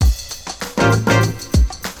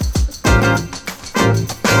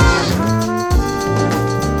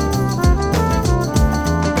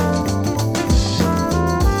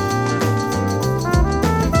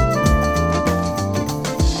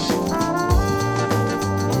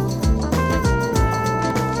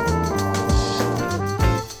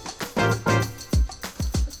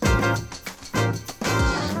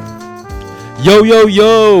Yo, yo,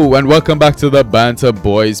 yo, and welcome back to the Banter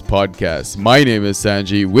Boys podcast. My name is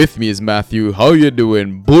Sanji. With me is Matthew. How you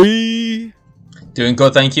doing, boy? Doing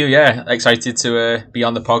good, thank you. Yeah, excited to be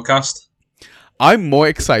on the podcast. I'm more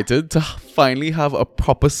excited to finally have a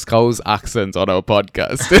proper Scouse accent on our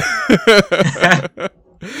podcast.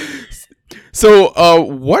 So,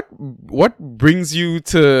 what brings you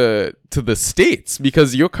to the States?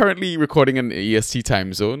 Because you're currently recording in EST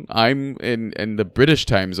time zone. I'm in the British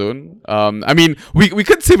time zone. I mean, we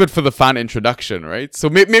could save it for the fan introduction, right? So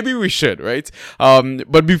maybe we should, right?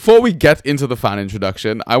 But before we get into the fan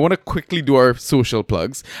introduction, I want to quickly do our social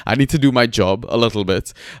plugs. I need to do my job a little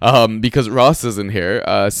bit, because Ross isn't here.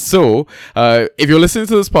 So if you're listening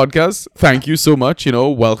to this podcast, thank you so much.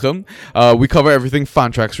 Welcome. We cover everything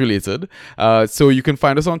Fantrax related. So you can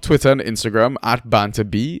find us on Twitter and Instagram at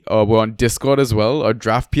BanterB. We're on Discord as well. Our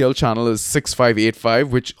Draft PL channel is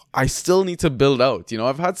 6585, which I still need to build out.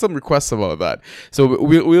 I've had some requests about that. So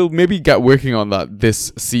we'll maybe get working on that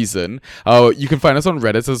this season. You can find us on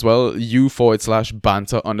Reddit as well,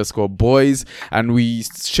 u/banter_boys. And we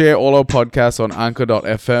share all our podcasts on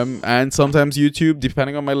anchor.fm and sometimes YouTube,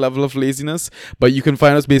 depending on my level of laziness. But you can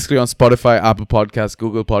find us basically on Spotify, Apple Podcasts,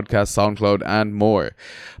 Google Podcasts, SoundCloud, and more.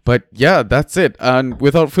 But yeah, that's it. And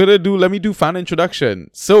without further ado, let me do fan introduction.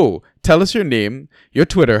 So, tell us your name, your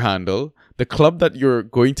Twitter handle, the club that you're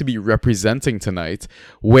going to be representing tonight,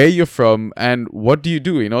 where you're from, and what do you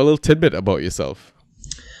do? A little tidbit about yourself.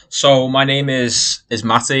 So, my name is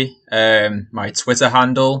Matty. My Twitter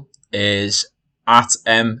handle is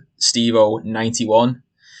 @mstevo91.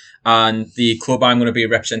 And the club I'm going to be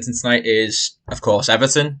representing tonight is, of course,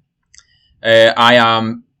 Everton. I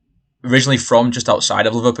am originally from just outside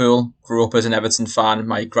of Liverpool, grew up as an Everton fan.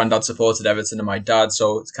 My granddad supported Everton and my dad,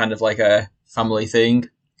 so it's kind of like a family thing.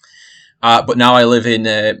 But now I live in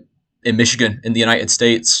Michigan, in the United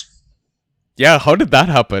States. Yeah, how did that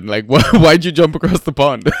happen? Like, why'd you jump across the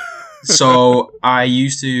pond? So I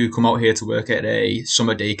used to come out here to work at a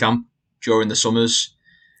summer day camp during the summers,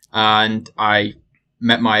 and I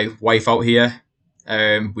met my wife out here.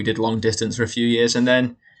 We did long distance for a few years, and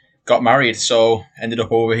then got married, so ended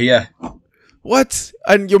up over here. What?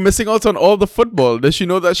 And you're missing out on all the football. Does she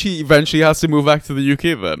know that she eventually has to move back to the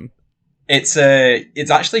UK then? It's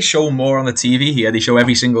actually shown more on the TV here. They show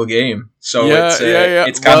every single game, so yeah.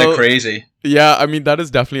 It's kind of crazy. Yeah, I mean, that is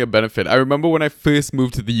definitely a benefit. I remember when I first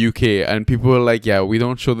moved to the UK and people were like, yeah, we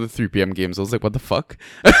don't show the 3 p.m. games. I was like, what the fuck?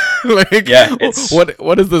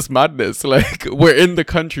 What is this madness? Like, we're in the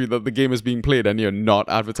country that the game is being played and you're not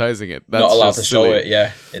advertising it. That's not allowed to silly. show it,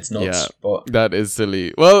 yeah. It's nuts. Yeah, but that is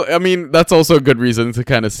silly. Well, I mean, that's also a good reason to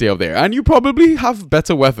kind of stay out there. And you probably have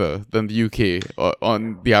better weather than the UK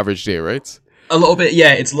on the average day, right? A little bit,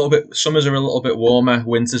 yeah. It's a little bit. Summers are a little bit warmer.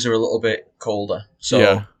 Winters are a little bit colder.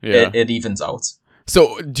 So It evens out.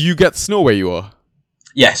 So, do you get snow where you are?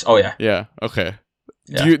 Yes. Oh, yeah. Yeah. Okay.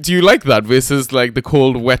 Yeah. Do you like that versus like the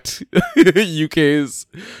cold, wet UK's?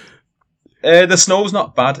 The snow's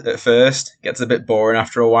not bad at first. Gets a bit boring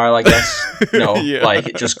after a while, I guess. Like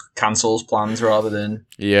it just cancels plans rather than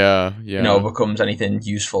becomes anything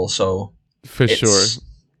useful. So for sure,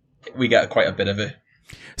 we get quite a bit of it.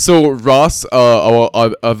 So Ross, our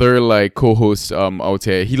other like co-host out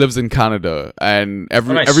here, he lives in Canada, and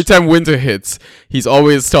every time winter hits, he's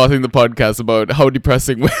always starting the podcast about how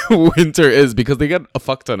depressing winter is because they get a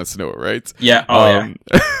fuck ton of snow, right? Yeah. Yeah.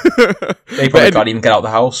 They probably can't even get out of the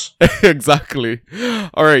house. Exactly.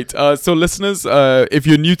 All right. So listeners, if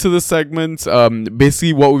you're new to this segment,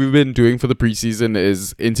 basically what we've been doing for the preseason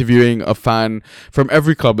is interviewing a fan from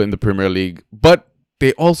every club in the Premier League, but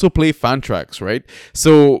they also play fan tracks, right?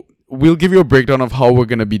 So we'll give you a breakdown of how we're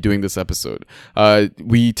going to be doing this episode.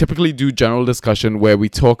 We typically do general discussion where we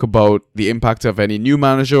talk about the impact of any new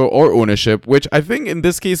manager or ownership, which I think in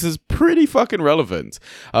this case is pretty fucking relevant.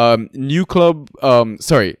 The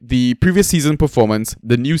previous season performance,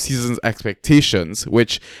 the new season's expectations,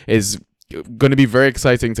 which is going to be very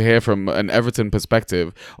exciting to hear from an Everton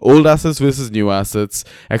perspective. Old assets versus new assets,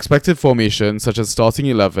 expected formation such as starting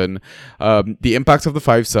 11, the impact of the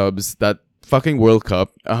 5 subs, that fucking World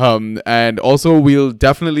Cup, and also we'll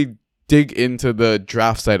definitely dig into the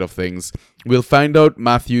draft side of things. We'll find out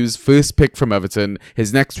Matthew's first pick from Everton,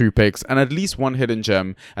 his next 3 picks, and at least one hidden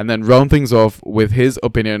gem, and then round things off with his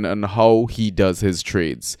opinion on how he does his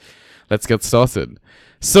trades. Let's get started.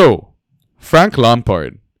 So, Frank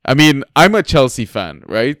Lampard. I mean, I'm a Chelsea fan,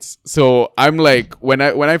 right? So I'm like, when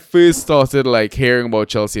I first started like hearing about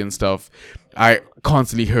Chelsea and stuff, I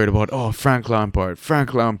constantly heard about, oh, Frank Lampard,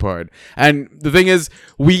 Frank Lampard. And the thing is,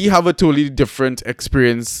 we have a totally different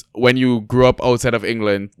experience when you grew up outside of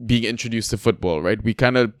England being introduced to football, right? We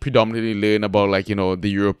kind of predominantly learn about, like, you know, the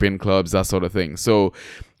European clubs, that sort of thing. So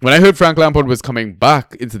when I heard Frank Lampard was coming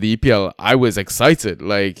back into the EPL, I was excited.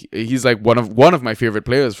 Like, he's like one of my favorite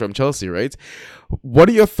players from Chelsea, right? What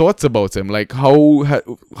are your thoughts about him? Like, how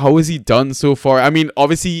has he done so far? I mean,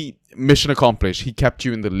 obviously, mission accomplished. He kept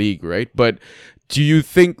you in the league, right? But do you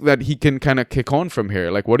think that he can kind of kick on from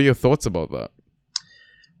here? Like, what are your thoughts about that?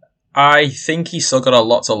 I think he's still got a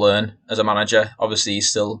lot to learn as a manager. Obviously, he's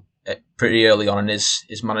still pretty early on in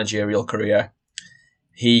his managerial career.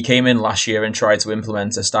 He came in last year and tried to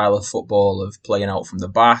implement a style of football of playing out from the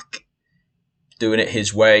back, doing it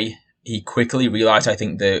his way. He quickly realised, I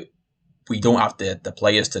think, that we don't have the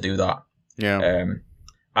players to do that. Yeah.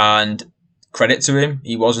 And credit to him,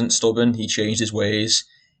 he wasn't stubborn. He changed his ways,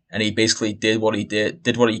 and he basically did what he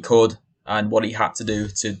what he could, and what he had to do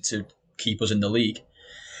to keep us in the league,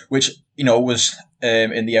 which, you know, was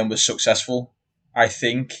in the end was successful. I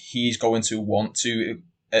think he's going to want to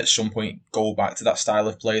at some point go back to that style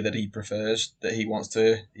of play that he prefers, that he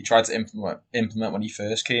tried to implement when he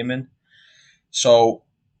first came in. So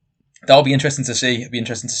that'll be interesting to see. It'll be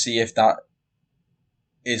interesting to see if that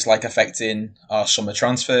is like affecting our summer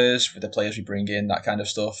transfers with the players we bring in, that kind of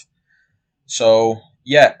stuff. So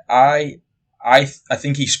yeah, I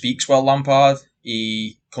think he speaks well, Lampard.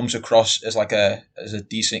 He comes across as as a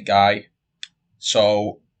decent guy.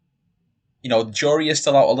 So, you know, the jury is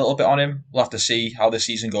still out a little bit on him. We'll have to see how the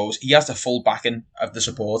season goes. He has the full backing of the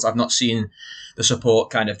support. I've not seen the support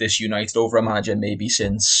kind of this united over a manager maybe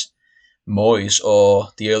since Moyes or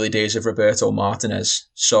the early days of Roberto Martinez.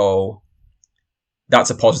 So that's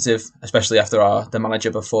a positive, especially after the manager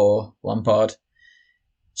before Lampard.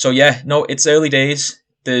 So yeah, no, it's early days.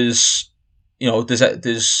 There's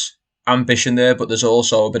ambition there, but there's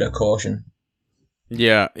also a bit of caution.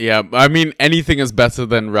 Yeah. I mean, anything is better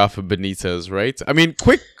than Rafa Benitez, right? I mean,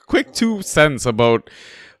 quick 2 cents about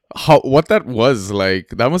what that was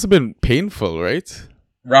like. That must have been painful, right?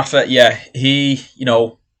 Rafa, yeah, he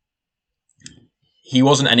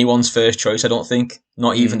wasn't anyone's first choice, I don't think.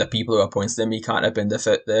 Not even the people who appointed him. He can't have been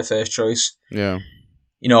their first choice. Yeah.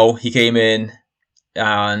 You know, he came in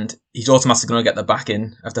and he's automatically going to get the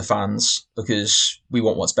backing of the fans because we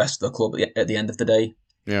want what's best for the club at the end of the day.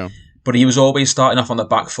 Yeah. But he was always starting off on the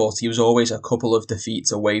back foot. He was always a couple of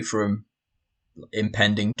defeats away from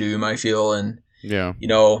impending doom, I feel. And, yeah, you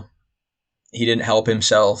know, he didn't help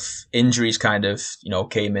himself. Injuries kind of, you know,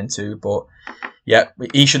 came into. But, yeah,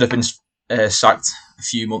 he should have been sacked a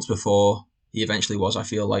few months before he eventually was, I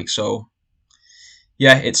feel like. So,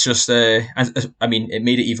 yeah, it's just, I mean, it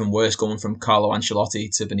made it even worse going from Carlo Ancelotti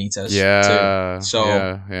to Benitez. Yeah. Too. So,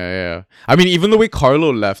 yeah. I mean, even the way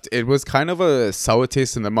Carlo left, it was kind of a sour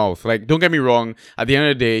taste in the mouth. Like, don't get me wrong. At the end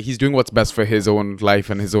of the day, he's doing what's best for his own life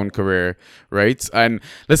and his own career, right? And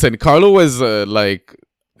listen, Carlo was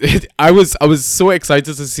I was so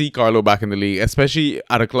excited to see Carlo back in the league, especially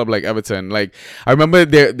at a club like Everton. Like, I remember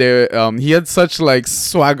he had such like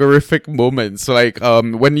swaggerific moments. Like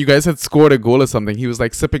when you guys had scored a goal or something, he was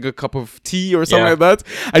like sipping a cup of tea or something like that,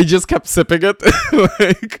 and he just kept sipping it.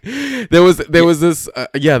 Like there was this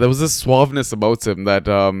suaveness about him that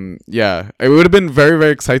it would have been very,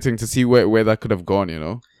 very exciting to see where that could have gone. You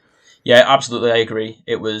know. Yeah, absolutely, I agree.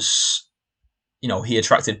 It was. You know, he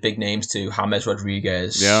attracted big names to James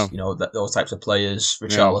Rodriguez. Yeah. You know, those types of players.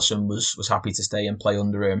 Richarlison was happy to stay and play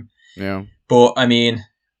under him. Yeah. But I mean,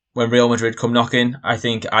 when Real Madrid come knocking, I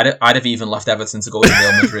think I'd have even left Everton to go to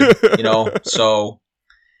Real Madrid. You know, so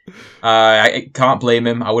I can't blame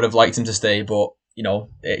him. I would have liked him to stay, but you know,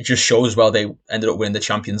 it just shows well they ended up winning the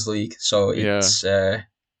Champions League. So it's and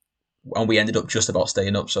we ended up just about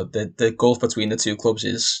staying up. So the gulf between the two clubs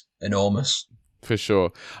is enormous. For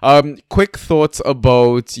sure. Quick thoughts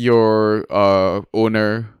about your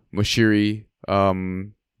owner, Moshiri,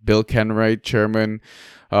 Bill Kenwright, chairman.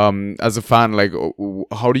 As a fan, like,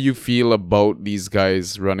 how do you feel about these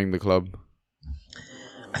guys running the club?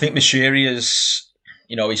 I think Moshiri is,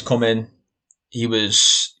 you know, he's come in. He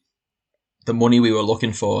was the money we were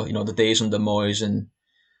looking for. You know, the days under Moyes and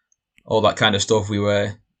all that kind of stuff. We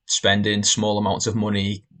were spending small amounts of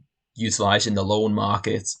money, utilising the loan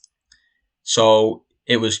market. So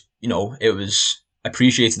it was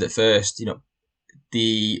appreciated at first. You know,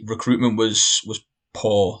 the recruitment was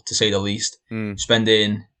poor, to say the least.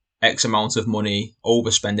 Spending X amount of money,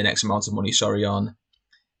 overspending X amount of money, on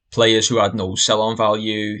players who had no sell-on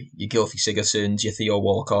value, your Gylfi Sigurdssons, your Theo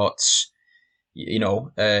Walcotts,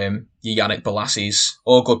 your Yannick Bolassis,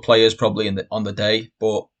 all good players probably on the day,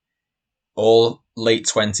 but all late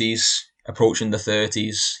 20s, approaching the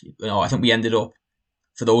 30s. I think we ended up,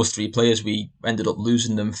 for those three players, we ended up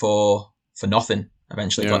losing them for nothing.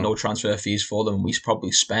 Eventually got no transfer fees for them. We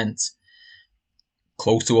probably spent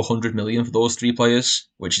close to 100 million for those three players,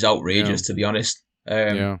 which is outrageous, to be honest.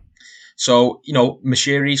 So,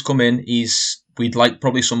 Mashiri's come in. We'd like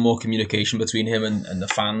probably some more communication between him and the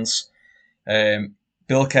fans.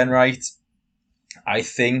 Bill Kenwright, I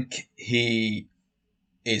think he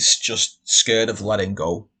is just scared of letting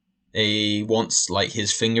go. He wants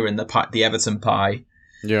his finger in the Everton pie.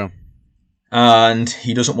 Yeah. And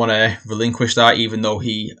he doesn't want to relinquish that, even though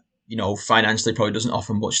he, financially probably doesn't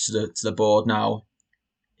offer much to the board now.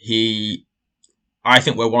 I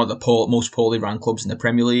think we're one of the most poorly ran clubs in the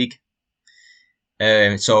Premier League.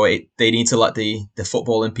 So they need to let the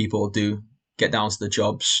footballing people get down to the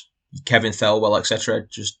jobs. Kevin Thelwell, etc.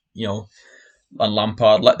 Just, and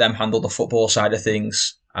Lampard, let them handle the football side of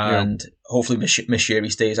things. And hopefully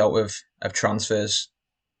Mashiri stays out of transfers.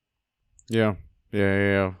 Yeah.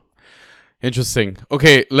 Interesting.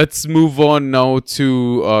 Okay, let's move on now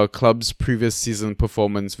to club's previous season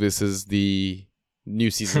performance versus the new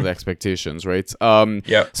season's expectations, right?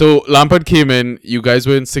 So Lampard came in, you guys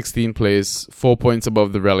were in 16th place, 4 points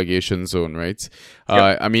above the relegation zone, right?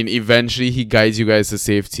 Eventually he guides you guys to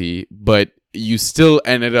safety, but you still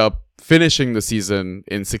ended up finishing the season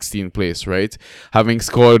in 16th place, right? Having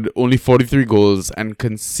scored only 43 goals and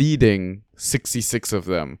conceding 66 of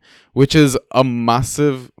them, which is a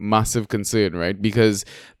massive, massive concern, right? Because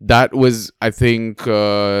that was, I think,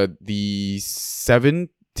 the 17th,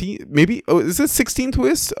 maybe, is it 16th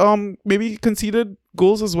worst? Maybe conceded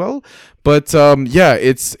goals as well. But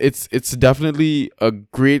it's definitely a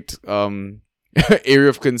great area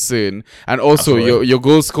of concern. And also your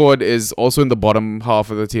goal scored is also in the bottom half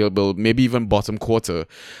of the table, maybe even bottom quarter.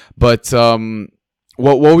 But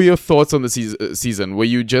what were your thoughts on the season? Were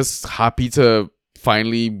you just happy to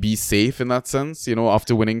finally be safe in that sense,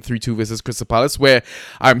 after winning 3-2 versus Crystal Palace, where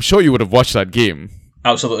I'm sure you would have watched that game?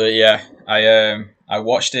 Absolutely, yeah. I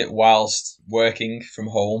watched it whilst working from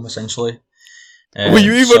home, essentially. Were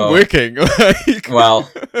you even working? Well,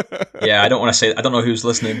 yeah, I don't want to say. I don't know who's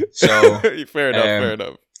listening. So fair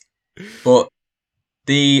enough. But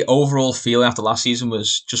the overall feeling after last season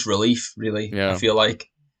was just relief. Really, I feel like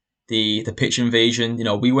the pitch invasion.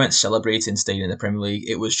 We weren't celebrating staying in the Premier League.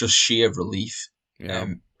 It was just sheer relief.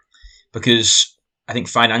 Because I think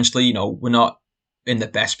financially, we're not in the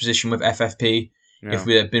best position with FFP. Yeah. If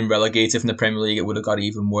we had been relegated from the Premier League, it would have got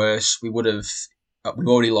even worse. We've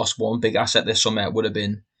already lost one big asset this summer. It would have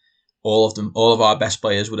been all of them. All of our best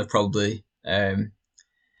players would have probably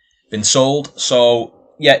been sold. So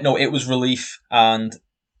it was relief. And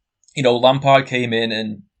Lampard came in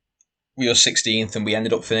and we were 16th, and we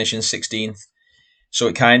ended up finishing 16th. So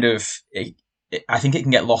it kind of, I think it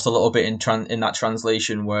can get lost a little bit in that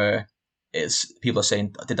translation where people are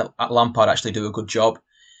saying, did Lampard actually do a good job?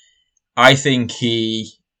 I think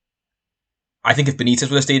if Benitez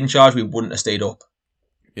would have stayed in charge, we wouldn't have stayed up.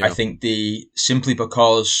 Yeah. I think simply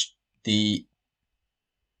because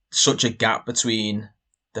such a gap between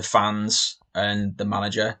the fans and the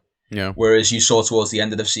manager. Yeah. Whereas you saw towards the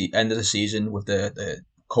end of the season with the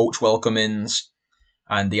coach welcomings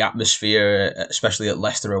and the atmosphere, especially at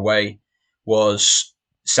Leicester away, was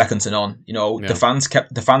second to none. The fans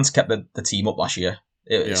kept the team up last year.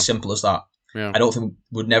 It's simple as that. Yeah. I don't think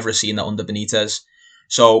we'd never have seen that under Benitez.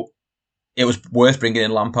 So it was worth bringing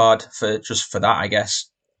in Lampard for that, I guess.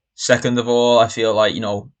 Second of all, I feel like,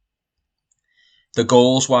 the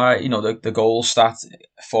goals, the goal stat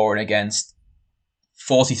for and against,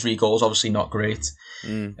 43 goals, obviously not great.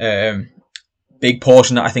 Big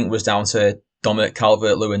portion that I think was down to Dominic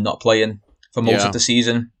Calvert-Lewin not playing for most of the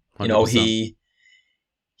season. 100%.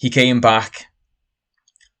 He came back.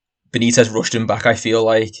 Benitez rushed him back. I feel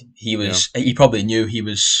like he probably knew he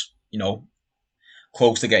was,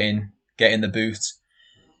 close to getting the boot.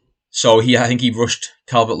 So I think he rushed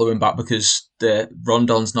Calvert-Lewin back because the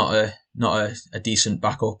Rondon's not a decent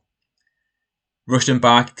backup. Rushed him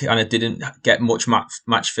back, and it didn't get much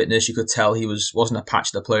match fitness. You could tell he wasn't a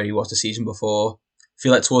patch the player he was the season before. I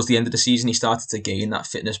feel like towards the end of the season he started to gain that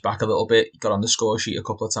fitness back a little bit. He got on the score sheet a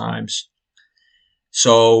couple of times.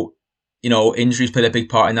 So, injuries played a big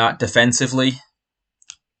part in that. Defensively,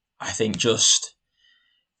 I think just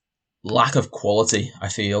lack of quality, I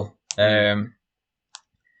feel.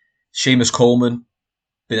 Seamus Coleman,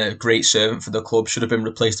 been a great servant for the club, should have been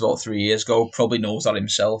replaced about 3 years ago, probably knows that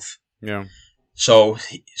himself. Yeah. So,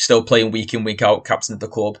 still playing week in, week out, captain of the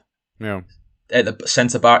club. Yeah. At the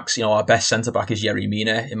centre-backs, our best centre-back is Yerry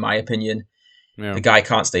Mina, in my opinion. Yeah. The guy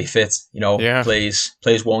can't stay fit. Yeah.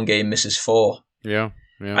 Plays one game, misses 4. Yeah.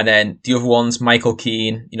 Yeah. And then the other ones, Michael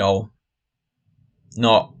Keane, not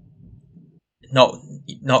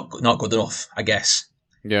good enough, I guess.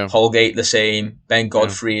 Yeah. Holgate the same. Ben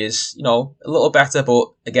Godfrey is, a little better, but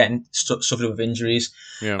again, suffered with injuries.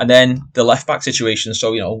 Yeah. And then the left back situation.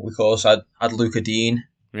 So, we of course had Luca Dean,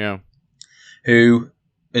 who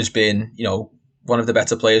has been, one of the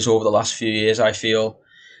better players over the last few years, I feel.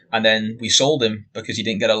 And then we sold him because he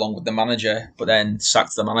didn't get along with the manager, but then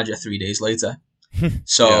sacked the manager 3 days later.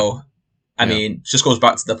 So, I mean, just goes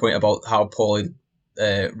back to the point about how poorly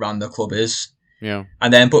ran the club is. Yeah.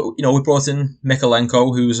 And then, but, we brought in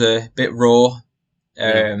Mikalenko, who's a bit raw.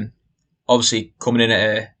 Obviously coming in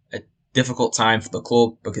at a difficult time for the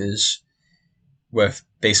club because we're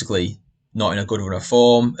basically not in a good run of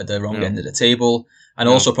form at the wrong end of the table. And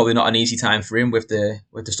also probably not an easy time for him with the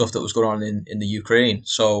stuff that was going on in the Ukraine.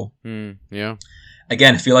 So,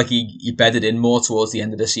 again, I feel like he bedded in more towards the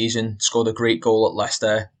end of the season, scored a great goal at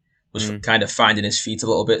Leicester, was kind of finding his feet a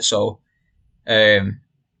little bit. So, I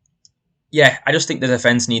just think the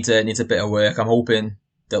defence needs a bit of work. I'm hoping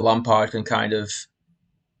that Lampard can kind of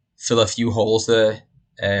fill a few holes there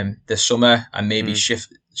this summer and maybe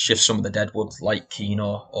shift some of the deadwood like Keane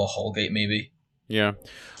or Holgate maybe. Yeah.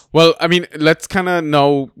 Well, I mean, let's kind of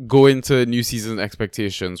now go into new season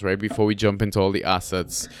expectations, right? Before we jump into all the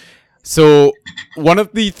assets. So one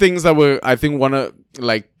of the things that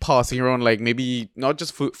passing around, like maybe not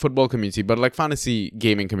just football community, but like fantasy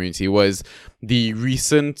gaming community, was the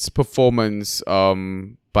recent performance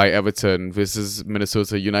by Everton versus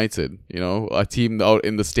Minnesota United. A team out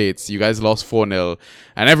in the States. You guys lost 4-0,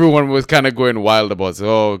 and everyone was kind of going wild about it.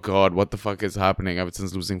 Oh God, what the fuck is happening?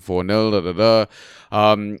 Everton's losing 4-0.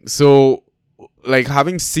 So like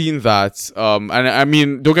having seen that, and I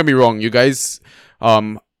mean, don't get me wrong, you guys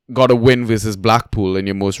got a win versus Blackpool in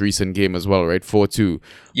your most recent game as well, right? 4-2.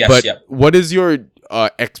 Yes, but yeah. What is your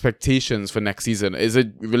expectations for next season? Is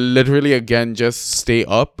it literally, again, just stay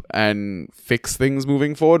up and fix things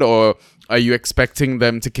moving forward? Or are you expecting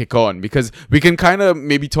them to kick on? Because we can kind of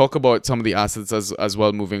maybe talk about some of the assets as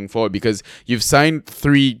well moving forward. Because you've signed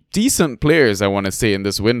 3 decent players, I want to say, in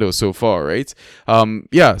this window so far, right?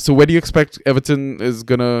 So where do you expect Everton is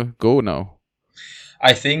going to go now?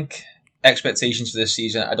 I think expectations for this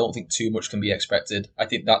season, I don't think too much can be expected. I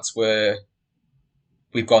think that's where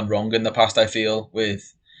we've gone wrong in the past, I feel,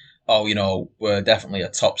 with, we're definitely a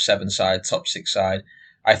top 7 side, top 6 side.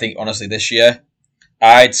 I think, honestly, this year,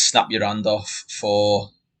 I'd snap your hand off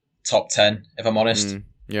for top 10, if I'm honest.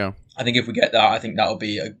 I think if we get that, I think that'll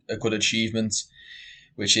be a good achievement,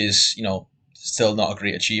 which is, still not a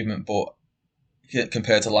great achievement, but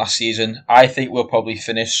compared to last season, I think we'll probably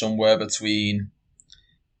finish somewhere between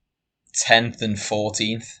 10th and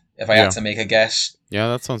 14th, if I had to make a guess. Yeah,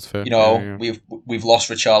 that sounds fair. We've lost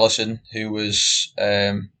Richarlison, who was,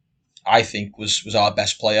 I think, was our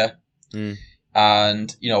best player.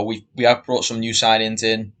 And, we have brought some new signings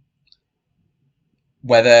in.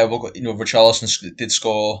 Whether, Richarlison did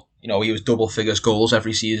score, he was double figures goals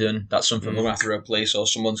every season. That's something we're going to have to replace, or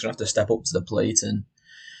someone's going to have to step up to the plate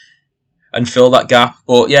and fill that gap.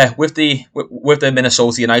 But yeah, with the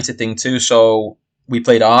Minnesota United thing too, so we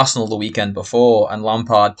played Arsenal the weekend before, and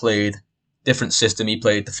Lampard played different system. He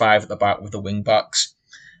played the 5 at the back with the wing backs,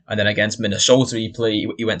 and then against Minnesota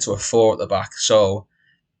he went to a 4 at the back. So,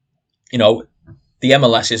 the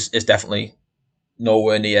MLS is definitely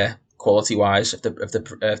nowhere near quality wise of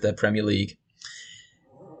the Premier League.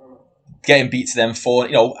 Getting beat to them 4,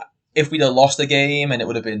 if we'd have lost the game and it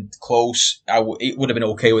would have been close, it would have been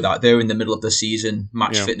okay with that. They're in the middle of the season.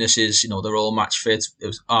 Match fitnesses, they're all match fit. It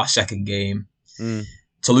was our second game.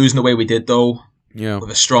 To lose in the way we did, though, with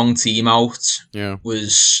a strong team out,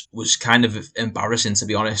 was kind of embarrassing, to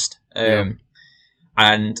be honest. And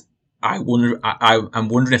I'm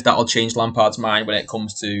wondering if that'll change Lampard's mind when it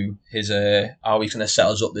comes to his how he's going to set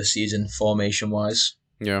us up this season formation wise.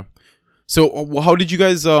 Yeah. So how did you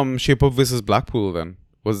guys shape up versus Blackpool then?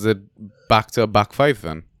 Was it back to a back 5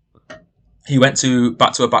 then? He went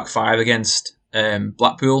back to a back 5 against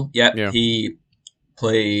Blackpool. Yeah. He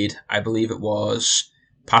played, I believe it was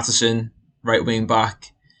Patterson, right wing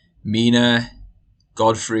back, Mina,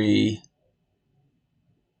 Godfrey,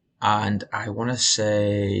 and I want to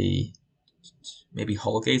say maybe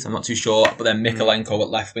Holgate. I'm not too sure, but then Mikalenko at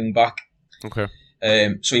left wing back. Okay.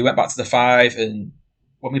 So he went back to the 5, and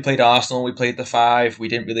when we played Arsenal, we played the 5. We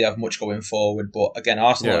didn't really have much going forward, but again,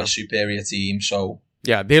 Arsenal are a superior team, so.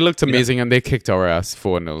 Yeah, they looked amazing and they kicked our ass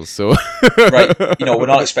 4-0, so. Right, we're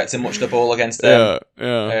not expecting much to ball against them.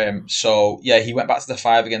 Yeah. So, he went back to the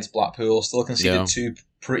 5 against Blackpool, still conceded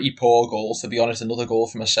pretty poor goals, to be honest. Another goal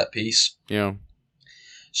from a set piece. Yeah.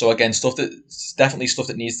 So again, definitely stuff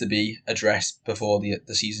that needs to be addressed before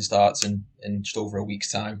the season starts in just over a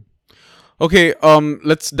week's time. Okay,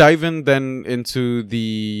 let's dive in then into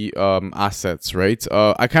the assets, right?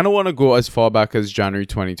 I kind of want to go as far back as January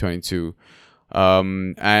 2022.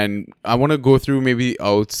 And I want to go through maybe the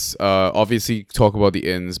outs, obviously talk about the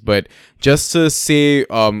ins, but just to say,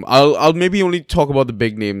 I'll maybe only talk about the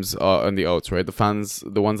big names on the outs, right?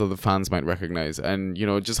 The ones that the fans might recognize, and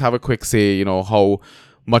just have a quick say, how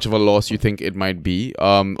much of a loss you think it might be.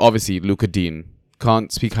 Obviously Luca Dean.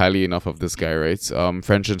 Can't speak highly enough of this guy, right?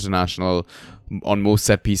 French international on most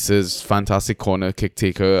set pieces, fantastic corner kick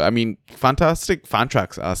taker. I mean, fantastic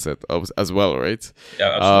Fantrax asset as well, right?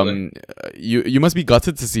 Yeah, absolutely. You must be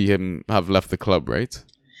gutted to see him have left the club, right?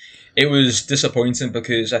 It was disappointing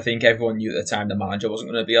because I think everyone knew at the time the manager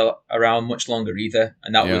wasn't going to be around much longer either,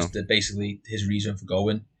 and that was basically his reason for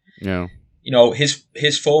going. Yeah.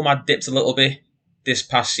 His form had dipped a little bit this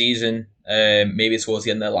past season, maybe towards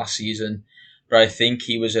the end of the last season. But I think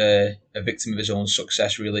he was a victim of his own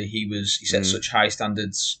success, really. He set such high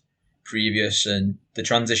standards previous, and the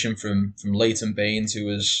transition from Leighton Baines, who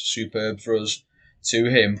was superb for us, to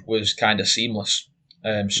him was kind of seamless.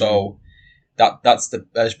 So that's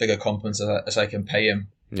as big a compliment as I can pay him.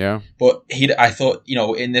 Yeah. But I thought,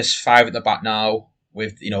 in this five at the back now,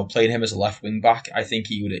 with playing him as a left wing back, I think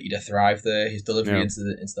he'd have thrived there. His delivery into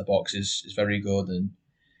the box is very good, and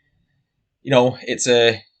it's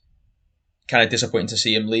a kind of disappointing to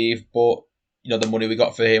see him leave, but the money we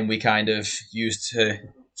got for him we kind of used to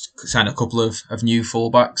sign a couple of new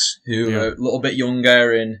fullbacks who are a little bit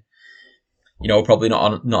younger and probably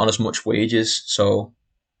not on as much wages. So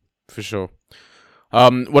for sure.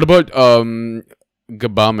 What about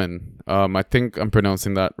Gabaman? I think I'm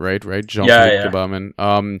pronouncing that right? Jean-Philippe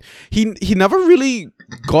Gabaman. He never really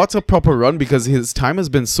got a proper run because his time has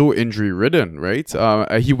been so injury ridden, right?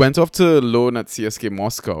 He went off to loan at CSK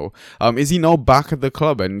Moscow. Is he now back at the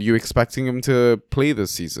club, and you expecting him to play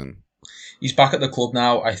this season? He's back at the club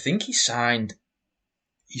now. I think he signed.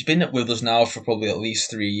 He's been with us now for probably at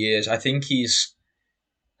least 3 years. I think he's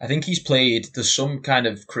played. There's some kind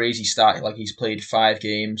of crazy stat, like he's played 5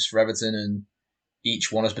 games for Everton, and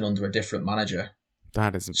each one has been under a different manager.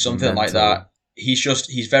 That is something mental. Like that.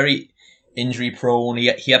 He's very injury prone.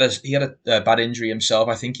 He had a bad injury himself.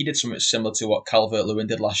 I think he did something similar to what Calvert-Lewin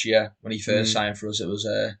did last year when he first signed for us. It was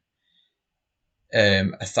a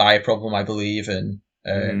thigh problem, I believe, and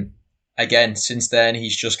again since then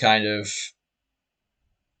he's just kind of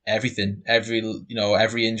everything. Every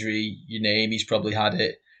injury you name, he's probably had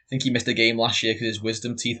it. I think he missed a game last year because his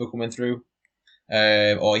wisdom teeth were coming through.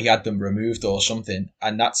 Or he had them removed or something,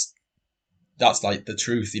 and that's like the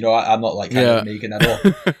truth. I'm not like kind of making that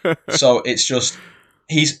up. So it's just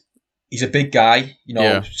he's a big guy.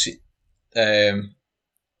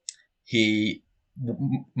 He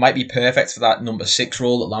might be perfect for that number 6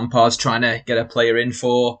 role that Lampard's trying to get a player in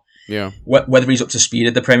for. Yeah. Whether he's up to speed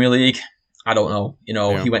at the Premier League, I don't know.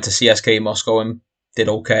 He went to CSK Moscow and did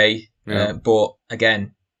okay, but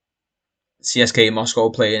again, CSK Moscow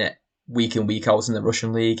playing it week in, week out in the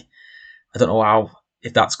Russian league. I don't know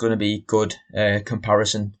if that's going to be good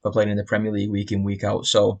comparison for playing in the Premier League week in, week out.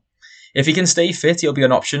 So if he can stay fit, he'll be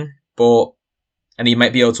an option, and he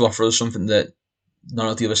might be able to offer us something that none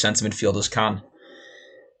of the other centre midfielders can.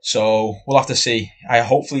 So we'll have to see.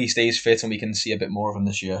 Hopefully he stays fit and we can see a bit more of him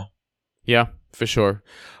this year. Yeah, for sure.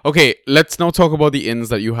 Okay, let's now talk about the ins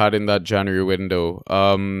that you had in that January window.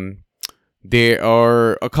 There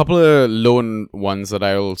are a couple of loan ones that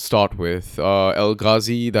I'll start with. El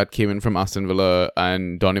Ghazi that came in from Aston Villa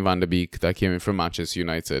and Donny van de Beek that came in from Manchester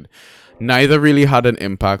United. Neither really had an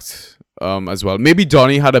impact as well. Maybe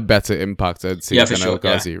Donny had a better impact, I'd say, than El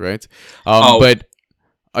Ghazi, right? But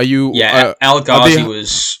are you... El Ghazi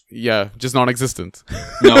was... Yeah, just non-existent.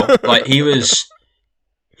 No, like he was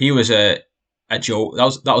a joke.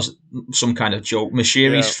 That was some kind of joke.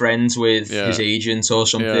 Mashiri's friends with his agent or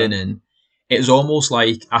something, and it was almost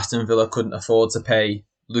like Aston Villa couldn't afford to pay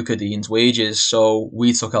Luca Dean's wages, so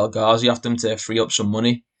we took El Ghazi off them to free up some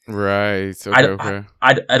money. Right. Okay.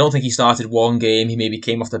 I don't think he started one game. He maybe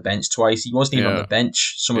came off the bench twice. He wasn't even on the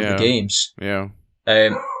bench some of the games. Yeah.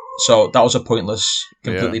 So that was a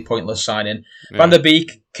completely pointless signing. Van der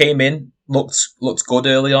Beek came in, looked good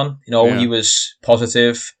early on. He was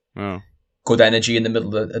positive, good energy in the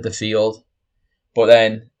middle of the field, but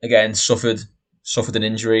then again suffered an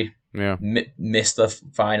injury. Yeah. Missed the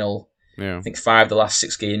final. I think 5 of the last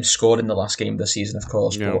 6 games. Scored in the last game of the season, of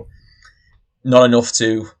course, but not enough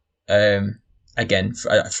to again,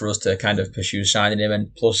 for us to kind of pursue signing him,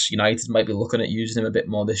 and plus United might be looking at using him a bit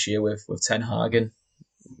more this year with Ten Hagen.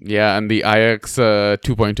 Yeah, and the Ajax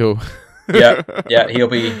 2.0. Yeah, he'll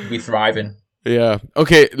be thriving. Yeah.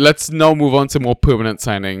 Okay, let's now move on to more permanent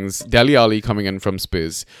signings. Dele Alli coming in from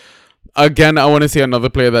Spurs. Again, I want to say another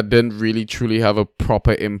player that didn't really truly have a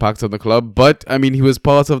proper impact on the club, but I mean, he was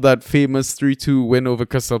part of that famous 3-2 win over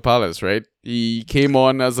Crystal Palace, right? He came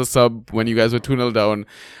on as a sub when you guys were 2-0 down.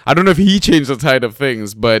 I don't know if he changed the tide of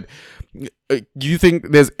things, but do you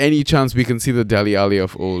think there's any chance we can see the Dele Alli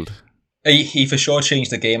of old? He for sure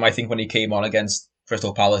changed the game. I think when he came on against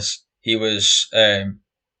Crystal Palace, he was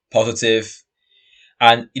positive,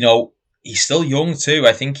 and he's still young too.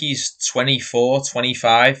 I think he's 24,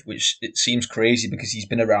 25, which it seems crazy because he's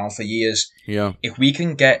been around for years. Yeah. If we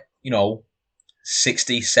can get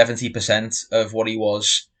 60, 70% of what he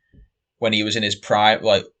was when he was in his prime,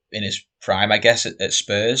 I guess at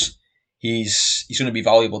Spurs, he's going to be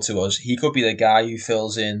valuable to us. He could be the guy who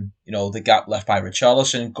fills in, the gap left by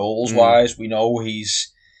Richarlison goals wise. We know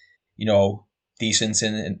he's, decent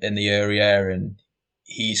in the area, and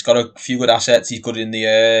he's got a few good assets. He's good in the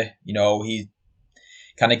air. He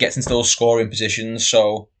kind of gets into those scoring positions.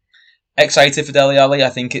 So excited for Dele Alli. I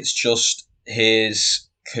think it's just his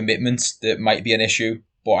commitment that might be an issue.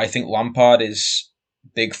 But I think Lampard is a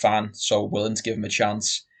big fan, so willing to give him a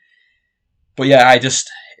chance. But yeah, it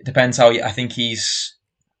depends how I think he's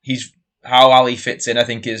how Ali fits in. I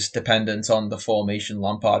think is dependent on the formation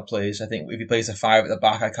Lampard plays. I think if he plays a 5 at the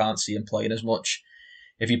back, I can't see him playing as much.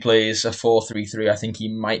 If he plays a 4-3-3, I think he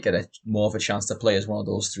might get more of a chance to play as one of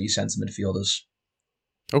those 3 centre midfielders.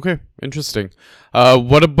 Okay, interesting.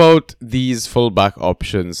 What about these full-back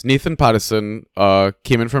options? Nathan Patterson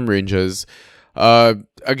came in from Rangers.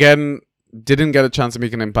 Again, didn't get a chance to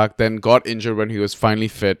make an impact, then got injured when he was finally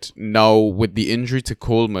fit. Now, with the injury to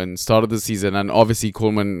Coleman, started the season, and obviously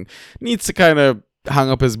Coleman needs to kind of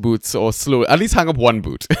hang up his boots or at least hang up one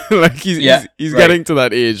boot. Like he's right. Getting to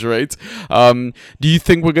that age, right? Do you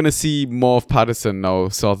think we're gonna see more of Patterson now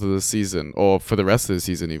start of the season, or for the rest of the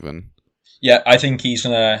season even? Yeah, I think he's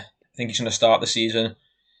gonna start the season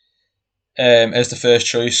as the first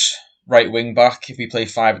choice right wing back if we play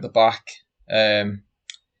 5 at the back.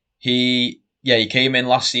 He came in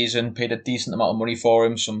last season, paid a decent amount of money for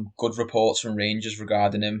him. Some good reports from Rangers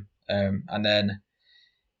regarding him, and then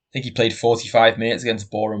I think he played 45 minutes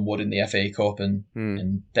against Boreham Wood in the FA Cup, and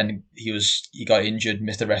then he got injured,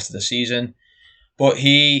 missed the rest of the season. But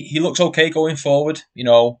he looks okay going forward.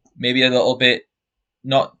 Maybe a little bit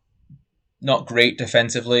not great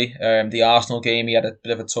defensively. The Arsenal game, he had a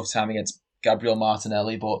bit of a tough time against Gabriel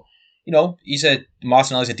Martinelli, but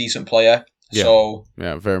Martinelli's a decent player. Yeah. So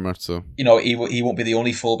yeah, very much so. He won't be the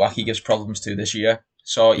only fullback he gives problems to this year.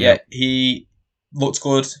 So he looked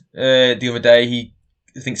good the other day. He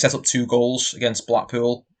I think set up 2 goals against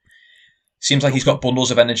Blackpool. Seems like he's got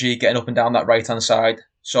bundles of energy getting up and down that right hand side.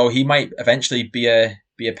 So he might eventually be a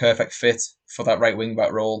perfect fit for that right wing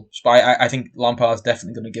back role. But I think Lampard's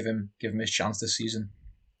definitely going to give him his chance this season.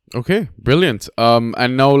 Okay, brilliant.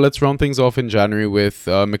 And now let's round things off in January with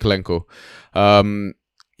Mykolenko.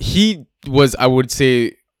 He was, I would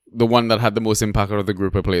say, the one that had the most impact out of the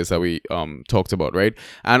group of players that we talked about, right?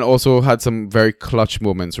 And also had some very clutch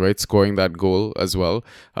moments, right? Scoring that goal as well,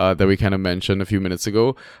 that we kind of mentioned a few minutes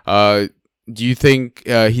ago. Do you think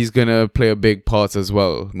he's going to play a big part as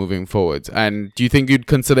well moving forward? And do you think you'd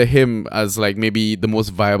consider him as like maybe the most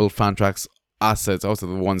viable Fantrax assets out of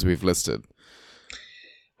the ones we've listed?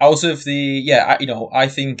 Out of the, I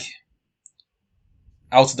think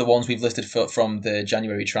out of the ones we've listed from the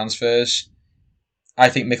January transfers, I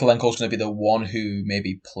think Mykolenko's going to be the one who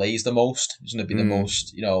maybe plays the most. He's going to be the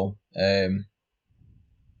most,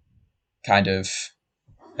 kind of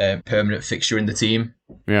permanent fixture in the team.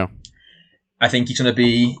 Yeah. I think he's going to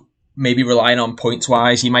be maybe relying on points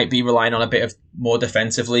wise. He might be relying on a bit of more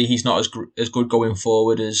defensively. He's not as good going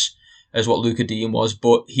forward as what Luca Dean was,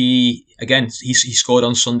 but he scored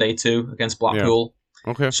on Sunday too against Blackpool.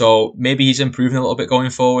 Yeah. Okay. So maybe he's improving a little bit going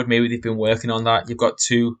forward. Maybe they've been working on that. You've got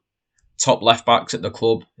 2 top left backs at the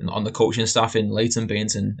club and on the coaching staff in Leighton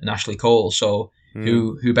Baines and Ashley Cole. So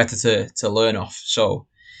who better to learn off? So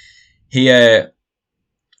he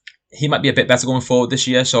might be a bit better going forward this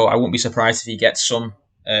year. So I won't be surprised if he gets some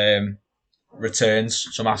returns,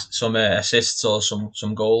 some assists or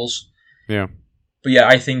some goals. Yeah. But yeah,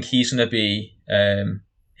 I think he's going to be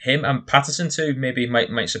him and Patterson too. Maybe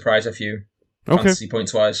might surprise a few fantasy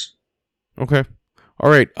points wise. Okay. All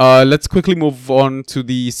right. Let's quickly move on to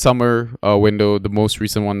the summer window, the most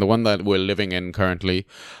recent one, the one that we're living in currently.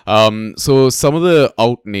 So some of the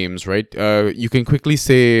out names, right? You can quickly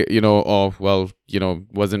say, oh well,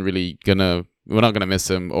 wasn't really gonna. We're not gonna miss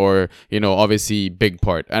him, or obviously big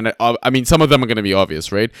part. And I mean, some of them are gonna be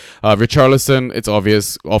obvious, right? Richarlison, it's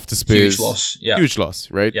obvious, off to Spurs, Huge loss. Yeah. huge loss,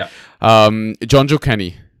 right? Yeah. John Joe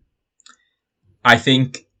Kenny. I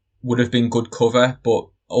think would have been good cover, but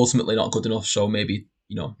ultimately not good enough. So maybe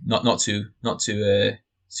not too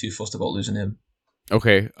fussed about losing him.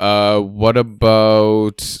 Okay. What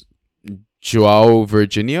about Joao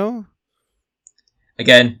Virginio?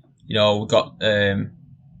 Again, we got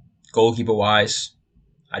goalkeeper wise.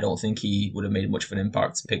 I don't think he would have made much of an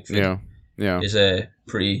impact. Pickford is a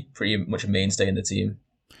pretty much a mainstay in the team.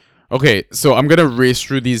 Okay, so I'm gonna race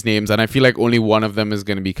through these names, and I feel like only one of them is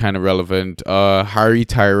gonna be kind of relevant. Harry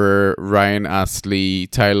Tyrer, Ryan Astley,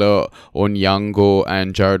 Tyler Onyango,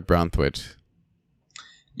 and Jared Branthwaite.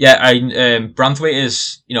 Yeah, Branthwaite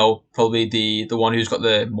is probably the one who's got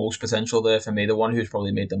the most potential there for me. The one who's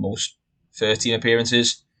probably made the most first team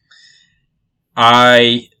appearances.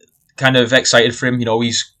 I kind of excited for him.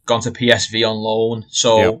 He's gone to PSV on loan,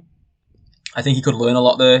 so I think he could learn a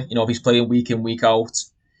lot there. If he's playing week in, week out.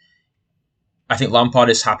 I think Lampard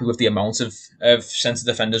is happy with the amount of centre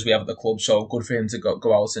defenders we have at the club, so good for him to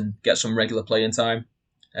go out and get some regular playing time.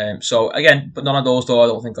 So again, but none of those though I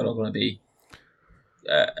don't think are going to be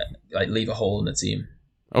leave a hole in the team.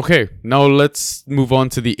 Okay, now let's move on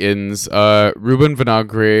to the ins. Ruben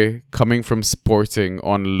Vinagre coming from Sporting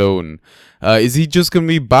on loan. Is he just going to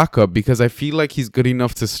be backup? Because I feel like he's good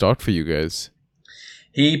enough to start for you guys.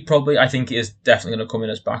 He probably, I think, is definitely going to come in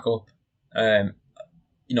as backup.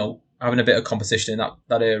 Having a bit of competition in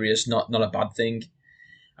that area is not a bad thing.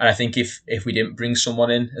 And I think if we didn't bring someone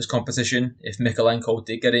in as competition, if Mykolenko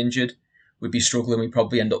did get injured, we'd be struggling. We'd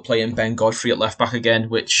probably end up playing Ben Godfrey at left back again,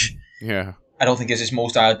 which I don't think is his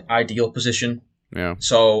most ideal position. Yeah.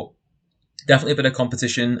 So definitely a bit of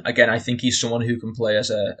competition. Again, I think he's someone who can play as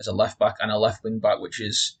a left back and a left wing back, which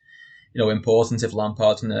is important if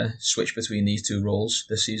Lampard's going to switch between these two roles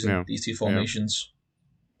this season, these two formations.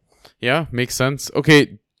 Yeah, makes sense.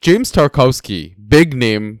 Okay, James Tarkowski, big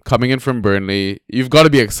name coming in from Burnley. You've got to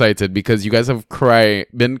be excited because you guys have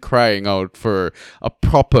been crying out for a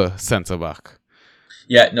proper centre back.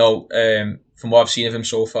 Yeah, no. From what I've seen of him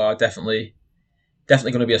so far, definitely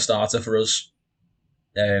going to be a starter for us.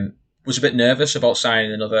 Was a bit nervous about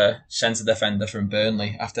signing another centre defender from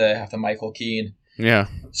Burnley after Michael Keane. Yeah.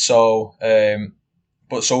 So,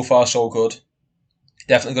 but so far so good.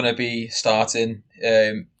 Definitely going to be starting.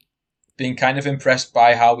 Being kind of impressed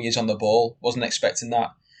by how he is on the ball. Wasn't expecting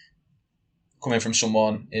that coming from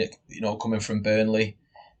someone, coming from Burnley,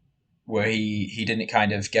 where he didn't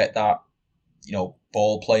kind of get that,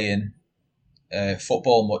 ball playing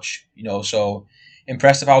football much, So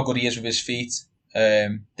impressed of how good he is with his feet.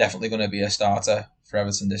 Definitely going to be a starter for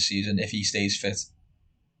Everton this season if he stays fit.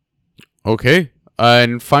 Okay.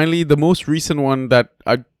 And finally, the most recent one that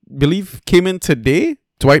I believe came in today,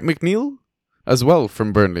 Dwight McNeil as well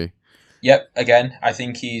from Burnley. Yep, again, I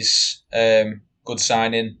think he's good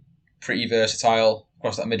signing, pretty versatile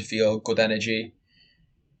across that midfield, good energy.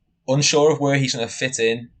 Unsure of where he's going to fit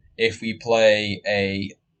in if we play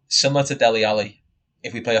similar to Dele Alli,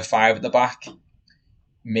 if we play a 5 at the back,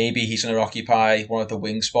 maybe he's going to occupy one of the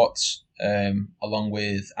wing spots along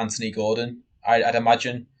with Anthony Gordon, I'd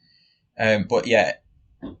imagine. But yeah,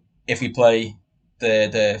 if we play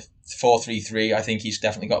the 4-3-3, I think he's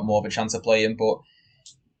definitely got more of a chance of playing, but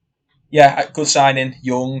yeah, good signing.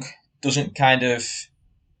 Young, doesn't kind of,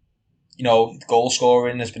 goal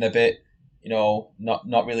scoring has been a bit,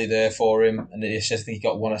 not really there for him. And the assist, I think he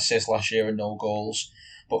got 1 assist last year and no goals.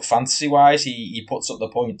 But fantasy wise, he puts up the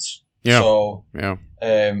points. Yeah. So yeah,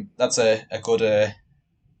 that's a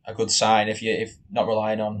good sign if not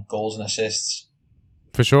relying on goals and assists.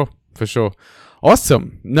 For sure.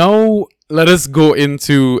 Awesome. Now let us go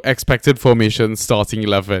into expected formation, starting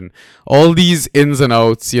 11. All these ins and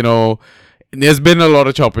outs, there's been a lot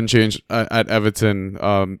of chop and change at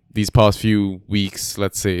Everton these past few weeks,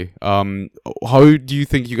 let's say. How do you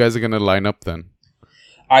think you guys are going to line up then?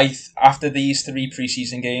 After these 3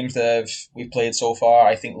 preseason games that we've played so far,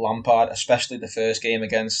 I think Lampard, especially the first game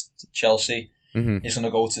against Chelsea, is going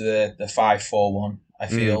to go to the 5-4-1, I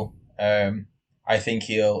feel. I think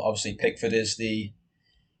he'll obviously Pickford is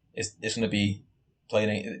going to be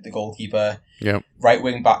playing the goalkeeper. Yeah. Right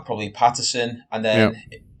wing back probably Patterson, and then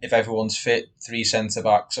if everyone's fit, 3 centre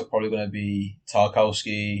backs are probably going to be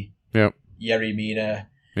Tarkowski, Yerry Mina,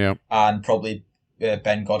 and probably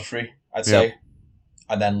Ben Godfrey, I'd say.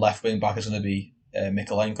 And then left wing back is going to be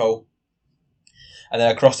Mikolenko. And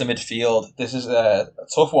then across the midfield, this is a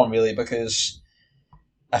tough one really because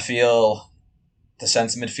I feel the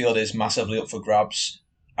centre midfield is massively up for grabs.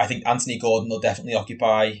 I think Anthony Gordon will definitely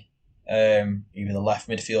occupy either the left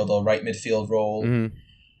midfield or right midfield role. Mm-hmm.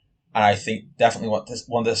 And I think definitely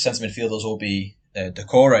one of the centre midfielders will be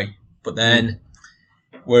Decore. But then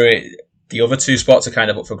the other two spots are kind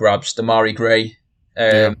of up for grabs. Damari Gray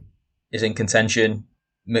is in contention.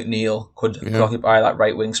 McNeil could occupy that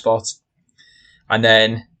right wing spot. And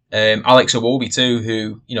then Alex Iwobi too,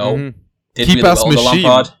 who, did Keep really well under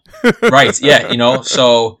Lampard. Right, yeah,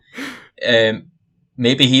 so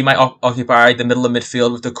maybe he might occupy the middle of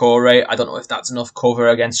midfield with Decore. I don't know if that's enough cover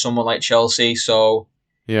against someone like Chelsea, so...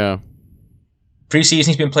 Yeah.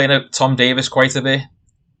 Pre-season, he's been playing Tom Davis quite a bit.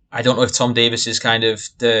 I don't know if Tom Davis is kind of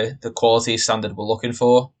the quality standard we're looking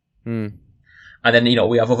for. Mm. And then,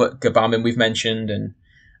 we have other Gabamin we've mentioned, and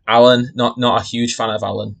Allen, not a huge fan of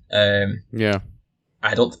Allen.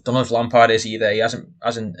 I don't know if Lampard is either. He hasn't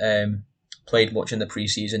played much in the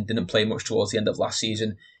pre-season, didn't play much towards the end of last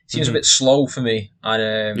season. Seems a bit slow for me,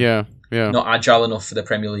 and not agile enough for the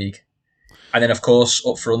Premier League. And then, of course,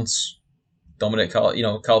 up front,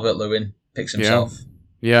 Calvert-Lewin picks himself.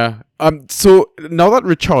 Yeah. So now that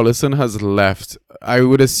Richarlison has left, I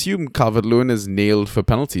would assume Calvert-Lewin is nailed for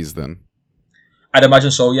penalties then. I'd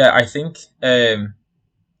imagine so, yeah. I think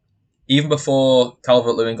even before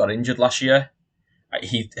Calvert-Lewin got injured last year,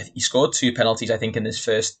 he scored 2 penalties, I think, in his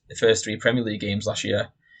first 3 Premier League games last year.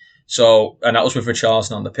 So, and that was with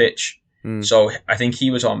Richarlison on the pitch. So I think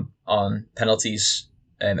he was on penalties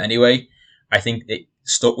anyway. I think it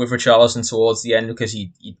stuck with Richarlison towards the end because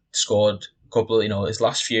he scored a couple of, his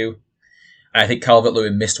last few. And I think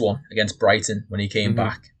Calvert-Lewin missed one against Brighton when he came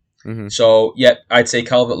back. Mm-hmm. So, yeah, I'd say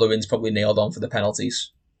Calvert-Lewin's probably nailed on for the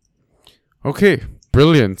penalties. Okay,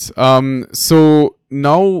 brilliant. So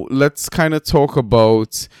now let's kind of talk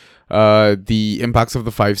about the impacts of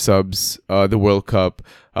the 5 subs, the World Cup.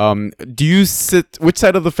 Which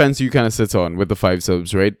side of the fence do you kind of sit on with the 5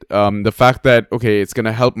 subs, right? The fact that, okay, it's going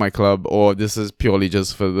to help my club, or this is purely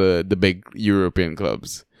just for the big European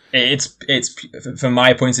clubs? It's from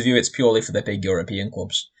my point of view, it's purely for the big European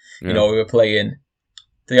clubs. Yeah.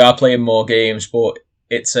 They are playing more games, but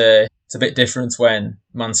it's a bit different when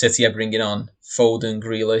Man City are bringing on Foden,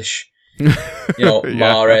 Grealish,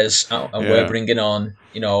 Mahrez, and we're bringing on,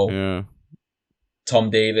 Tom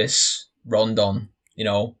Davis, Rondon,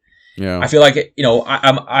 I feel like,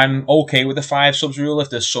 I'm okay with the 5 subs rule if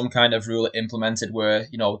there's some kind of rule implemented where,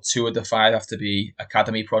 2 of the 5 have to be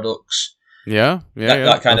academy products. That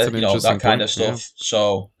kind of stuff. Yeah.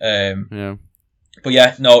 So, but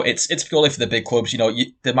yeah, no, it's purely for the big clubs.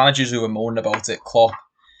 The managers who are moaning about it, Klopp,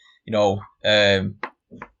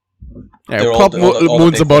 Klopp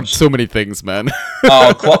moans about so many things, man.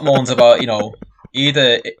 Klopp moans about,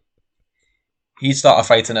 either he'd start a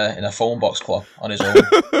fight in a phone box, Klopp, on his own.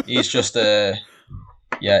 He's just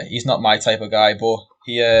he's not my type of guy, but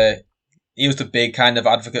he was the big kind of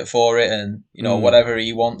advocate for it, and whatever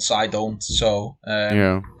he wants, I don't. So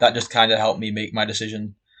that just kind of helped me make my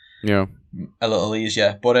decision a little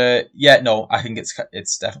easier. But I think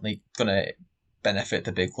it's definitely gonna benefit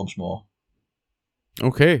the big clubs more.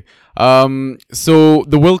 Okay. So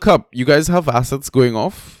the World Cup, you guys have assets going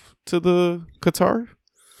off to the Qatar?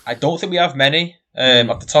 I don't think we have many.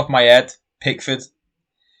 Off the top of my head, Pickford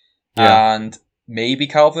and maybe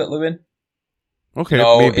Calvert-Lewin. Okay,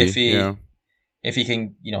 maybe. If he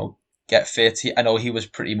can, get fit. I know he was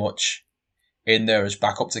pretty much in there as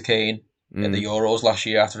backup to Kane in the Euros last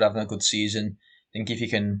year after having a good season. I think if he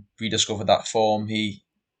can rediscover that form, he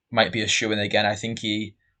might be a shoo-in again. I think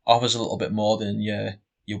he offers a little bit more than your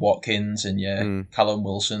Watkins and your Callum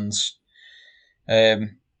Wilsons.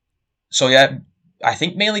 So yeah, I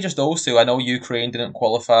think mainly just those 2. I know Ukraine didn't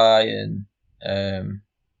qualify, and I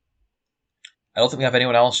don't think we have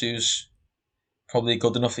anyone else who's probably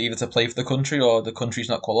good enough either to play for the country or the country's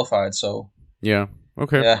not qualified. So yeah,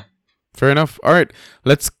 okay, yeah, fair enough. All right,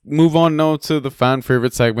 let's move on now to the fan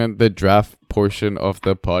favorite segment, the draft portion of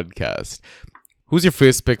the podcast. Who's your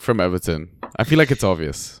first pick from Everton? I feel like it's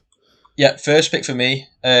obvious. Yeah, first pick for me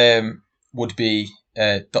would be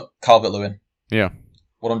Calvert-Lewin. Yeah.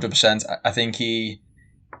 100%. I think he,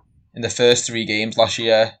 in the first 3 games last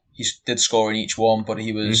year, he did score in each one, but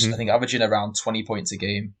he was, I think, averaging around 20 points a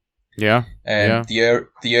game. Yeah. The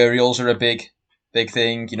aerials are a big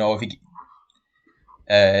thing. If he,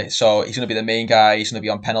 so he's going to be the main guy. He's going to be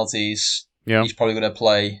on penalties. Yeah. He's probably going to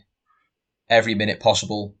play every minute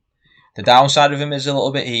possible. The downside of him is a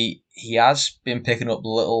little bit he has been picking up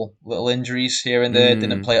little injuries here and there.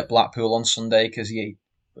 Didn't play at Blackpool on Sunday because he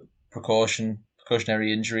precautionary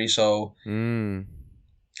precautionary injury, so Mm.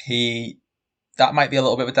 that might be a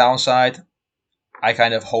little bit of a downside. I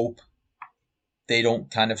kind of hope they don't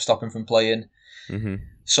kind of stop him from playing. Mm-hmm.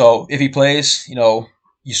 So if he plays,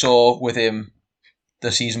 you saw with him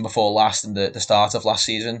the season before last and the start of last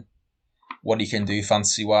season what he can do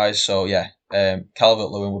fantasy wise. So yeah,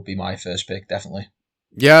 Calvert-Lewin would be my first pick, definitely.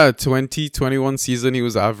 Yeah, 2021 season, he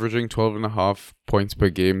was averaging 12.5 points per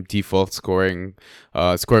game, default scoring,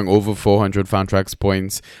 scoring over 400 Fantrax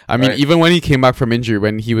points. I mean, Right. even when he came back from injury,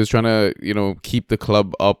 when he was trying to, keep the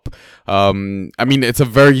club up, I mean, it's a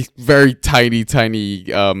very, very tiny,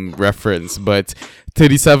 reference, but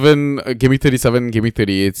 37, give me 37, give me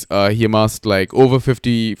 38. He amassed like over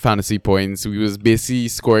 50 fantasy points. He was basically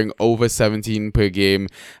scoring over 17 per game,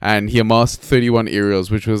 and he amassed 31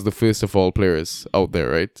 aerials, which was the first of all players out there,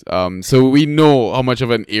 right? So we know how much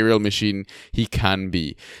of an aerial machine he can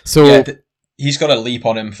be. So Yeah, he's got a leap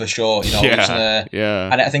on him for sure. He's yeah.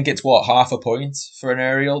 And I think it's half a point for an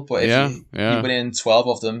aerial, but if you yeah. win in 12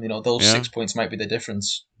 of them, those Yeah. 6 points might be the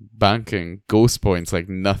difference. Banking ghost points like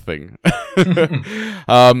nothing.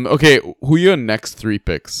 Okay, who are your next 3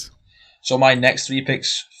 picks? So my next 3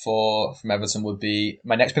 picks from Everton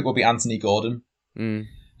my next pick would be Anthony Gordon. Mm.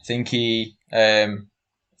 I think he,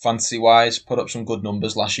 fantasy wise, put up some good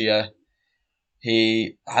numbers last year.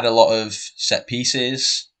 He had a lot of set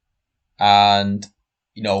pieces, and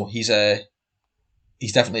he's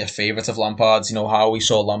definitely a favourite of Lampard's. How we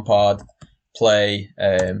saw Lampard play,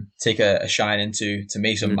 take a shine into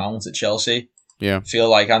Mason Mount at Chelsea. Yeah, I feel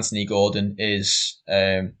like Anthony Gordon is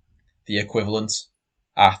the equivalent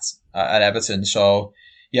at Everton. So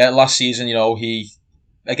yeah, last season, he,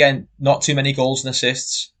 again, not too many goals and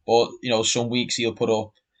assists, but some weeks he'll put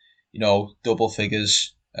up double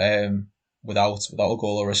figures without a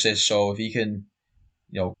goal or assist. So if he can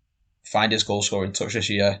find his goal scoring touch this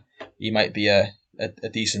year, he might be a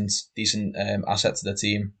decent asset to the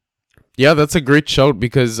team. Yeah, that's a great shout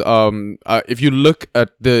because if you look at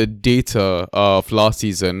the data of last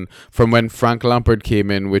season from when Frank Lampard came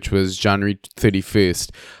in, which was January 31st,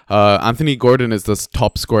 Anthony Gordon is the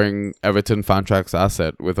top scoring Everton Fantrax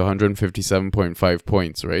asset with 157.5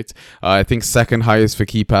 points, right? I think second highest for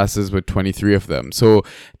key passes with 23 of them. So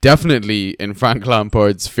definitely in Frank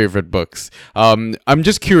Lampard's favorite books. I'm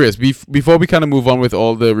just curious, before we kind of move on with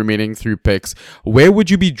all the remaining 3 picks, where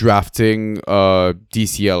would you be drafting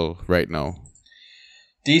DCL right now?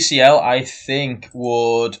 DCL, I think,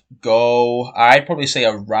 would go, I'd probably say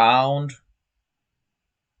around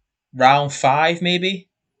round 5, maybe.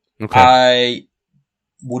 Okay. I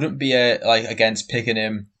wouldn't be against picking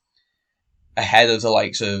him ahead of the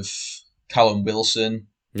likes of Callum Wilson.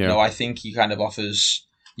 Yeah. I think he kind of offers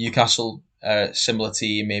Newcastle a similar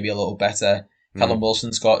team, maybe a little better. Callum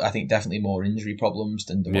Wilson's got, I think, definitely more injury problems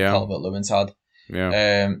than what Calvert-Lewin's had.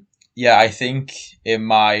 Yeah. I think in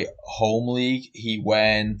my home league he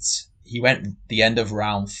went the end of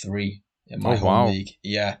round 3 in my home league.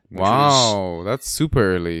 Yeah. Wow, that's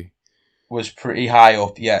super early. Was pretty high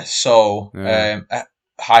up, yeah. So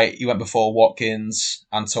he went before Watkins,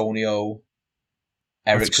 Antonio,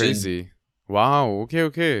 Eriksen. That's crazy. Wow.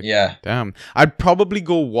 Okay. Yeah. Damn. I'd probably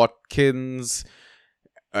go Watkins,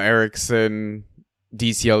 Eriksen,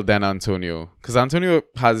 DCL, then Antonio, because Antonio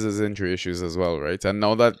has his injury issues as well, right? And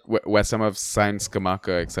now that West Ham have signed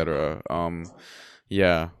Scamacca, etc.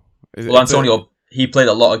 Yeah. Antonio, he played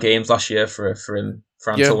a lot of games last year for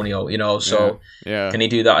Antonio, so can he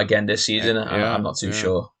do that again this season? I'm not too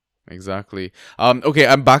sure. Exactly. Okay,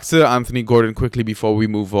 I'm back to Anthony Gordon quickly before we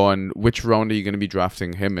move on. Which round are you going to be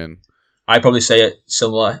drafting him in? I'd probably say it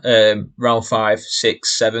similar, round 5,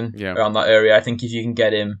 6, 7, around that area. I think if you can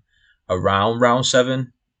get him around round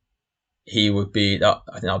 7, he would be that.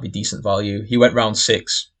 I think that'll be decent value. He went round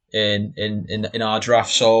 6 in our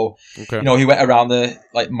draft, so he went around the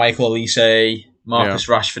Michael Olise, Marcus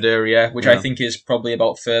Rashford area, which I think is probably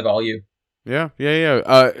about fair value. Yeah.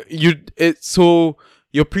 So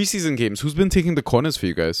your preseason games, who's been taking the corners for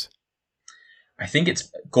you guys? I think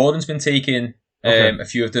Gordon's been taking a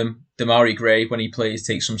few of them. Damari Gray, when he plays,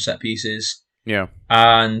 takes some set pieces. Yeah,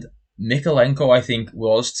 and Mikalenko, I think,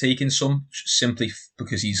 was taking some simply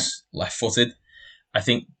because he's left-footed. I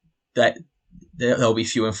think that there'll be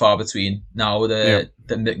few and far between now that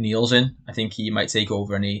McNeil's in. I think he might take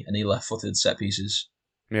over any left-footed set pieces.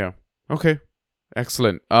 Yeah. Okay.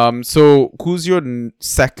 Excellent. So who's your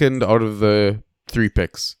second out of the 3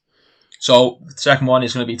 picks? So the second one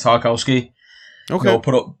is going to be Tarkowski. Okay.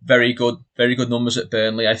 Put up very good numbers at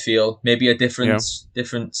Burnley. I feel maybe a different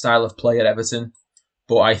style of play at Everton,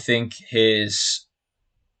 but I think he's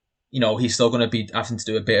still going to be having to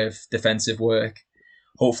do a bit of defensive work.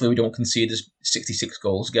 hopefully we don't concede as 66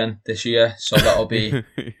 goals again this year. So that'll be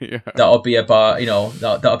Yeah. that'll be about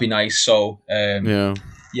that'll be nice. So Yeah.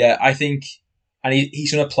 yeah, I think, and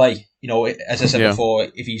he's gonna play. As I said Yeah. before,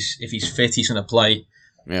 if he's fit, he's gonna play.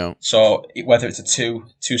 Yeah. So whether it's a two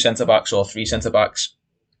centre backs or three centre backs,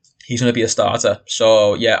 he's going to be a starter.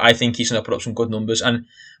 So yeah, I think he's going to put up some good numbers. And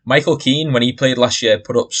Michael Keane, when he played last year,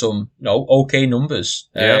 put up some okay numbers.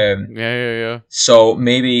 Yeah. So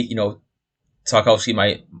maybe Tarkowski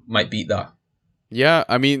might beat that. Yeah,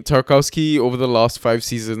 I mean, Tarkowski over the last 5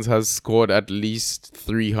 seasons has scored at least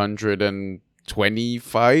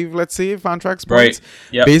 325, let's say, Fantrax points. Right.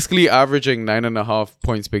 Yep. Basically averaging 9.5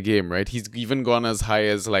 points per game, right? He's even gone as high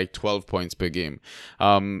as like 12 points per game.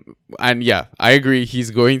 And yeah, I agree.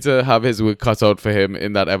 He's going to have his work cut out for him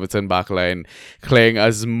in that Everton backline, clearing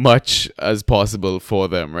as much as possible for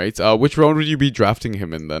them, right? Which round would you be drafting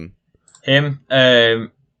him in then? Him,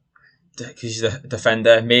 because he's a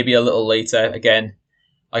defender. Maybe a little later. Again,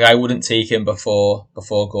 like I wouldn't take him before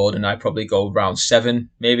Gordon. I'd probably go round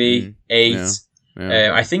 7, maybe 8.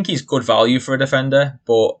 Yeah. I think he's good value for a defender,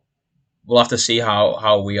 but we'll have to see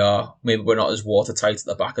how we are. Maybe we're not as watertight at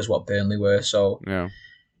the back as what Burnley were, so Yeah.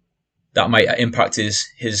 that might impact his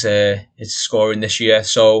scoring this year.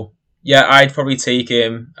 So yeah, I'd probably take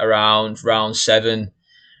him around round 7,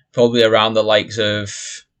 probably around the likes of,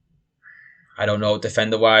 I don't know,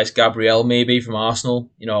 defender-wise, Gabriel maybe from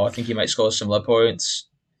Arsenal. I think he might score similar points.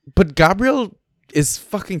 But Gabriel is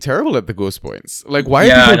fucking terrible at the ghost points. Like, why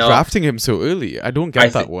Yeah, are I people know. drafting him so early? I don't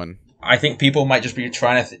get that one. I think people might just be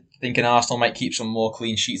trying to thinking Arsenal might keep some more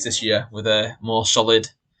clean sheets this year with a more solid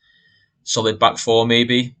back four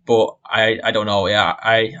maybe. But I don't know. Yeah,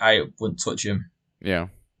 I wouldn't touch him. Yeah,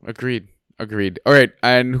 agreed. All right,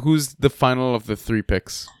 and who's the final of the 3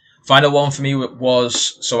 picks? Final one for me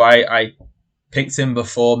was, so I picked him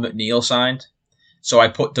before McNeil signed. So I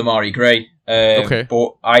put Damari Gray. Okay.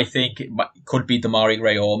 But I think it could be Damari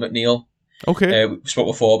Gray or McNeil. Okay. We spoke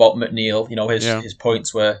before about McNeil. Yeah. His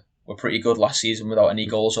points were pretty good last season without any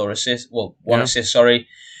goals or assists. Well, one Yeah. assist, sorry.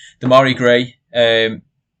 Damari Gray,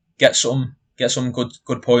 get some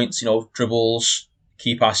good points. Dribbles,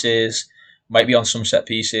 key passes, might be on some set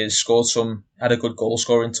pieces. Had a good goal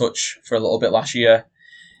scoring touch for a little bit last year.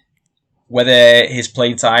 Whether his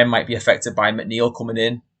playing time might be affected by McNeil coming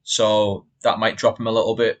in, so that might drop him a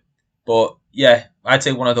little bit. But yeah, I'd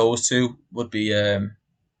say one of those two would be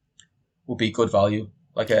good value.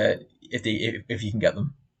 Like if you can get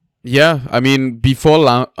them. Yeah, I mean,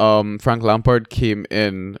 before Frank Lampard came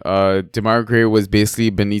in, Damari Gray was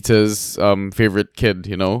basically Benitez's favorite kid,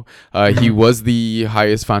 He was the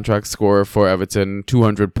highest Fantrax scorer for Everton,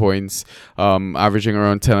 200 points, averaging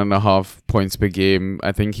around 10.5 points per game.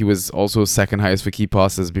 I think he was also second highest for key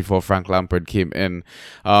passes before Frank Lampard came in.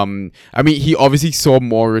 I mean, he obviously saw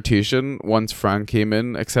more rotation once Frank came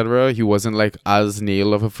in, etc. He wasn't like as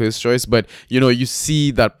nail of a first choice, but, you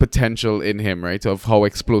see that potential in him, right, of how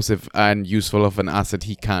explosive and useful of an asset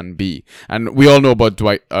he can be. And we all know about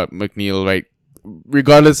Dwight McNeil, right?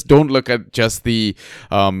 Regardless, don't look at just the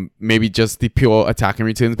maybe just the pure attacking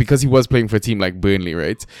returns, because he was playing for a team like Burnley,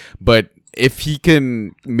 right? But if he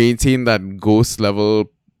can maintain that ghost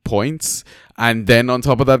level points and then on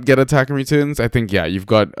top of that get attacking returns, I think, yeah, you've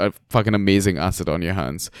got a fucking amazing asset on your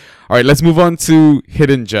hands. All right, let's move on to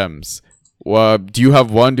hidden gems. Do you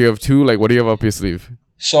have one? Do you have two? Like, what do you have up your sleeve?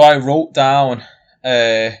 So I wrote down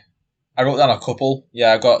a couple.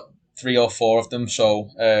 Yeah, I got 3 or 4 of them. So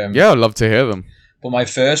yeah, I'd love to hear them. But my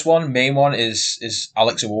first main one is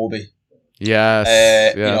Alex Iwobi.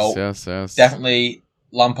 Yes, yes. Definitely,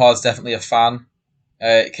 Lampard's definitely a fan.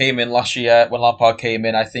 Came in last year. When Lampard came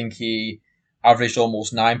in, I think he averaged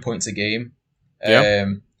almost 9 points a game.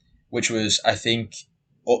 Which was, I think,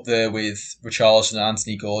 up there with Richarlison and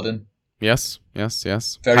Anthony Gordon. Yes. Very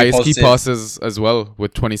highest positive. key passes as well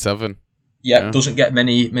with 27. Yeah, doesn't get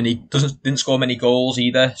didn't score many goals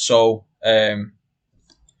either. So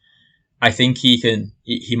I think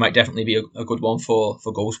he might definitely be a good one for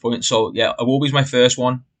goals points. So yeah, Iwobi's my first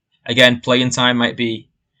one. Again, playing time might be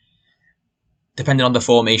depending on the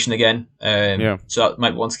formation again. So that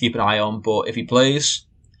might be one to keep an eye on. But if he plays,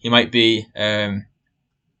 he might be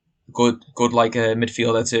good like a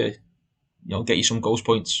midfielder to get you some goals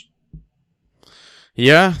points.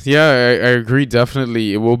 Yeah, I agree,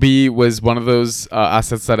 definitely. Iwobi was one of those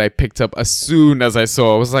assets that I picked up as soon as I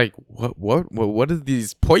saw. I was like, what are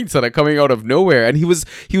these points that are coming out of nowhere? And he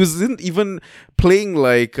wasn't even playing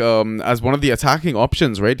like as one of the attacking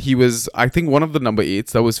options, right? He was, I think, one of the number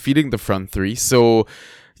 8s that was feeding the front 3. So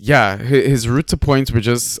yeah, his route to points were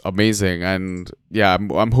just amazing, and yeah,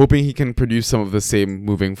 I'm hoping he can produce some of the same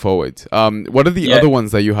moving forward. What are the Yeah. other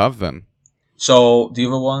ones that you have then? So the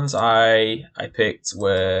other ones I picked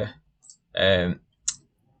were um,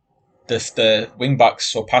 the wing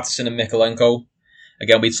backs, so Patterson and Mikolenko.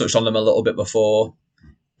 Again, we touched on them a little bit before.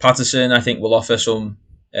 Patterson, I think, will offer some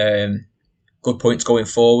good points going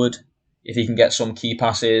forward. If he can get some key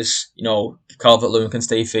passes, Calvert-Lewin can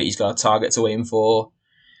stay fit. He's got a target to aim for,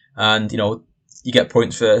 and you get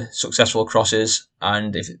points for successful crosses.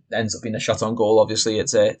 And if it ends up being a shot on goal, obviously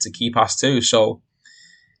it's a key pass too. So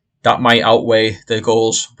that might outweigh the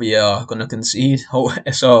goals we are going to concede.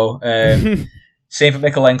 So same for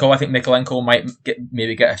Mikolenko. I think Mikolenko might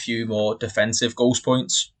maybe get a few more defensive goals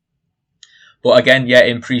points. But again, yeah,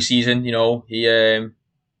 in pre-season, he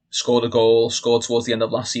scored a goal, scored towards the end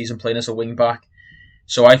of last season playing as a wing back.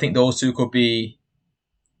 So I think those two could be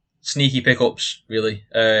sneaky pickups, really.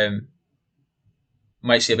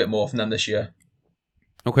 Might see a bit more from them this year.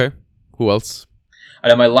 Okay. Who else?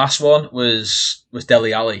 And then my last one was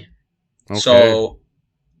Dele Alli. Okay. So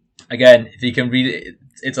again, if he can read it,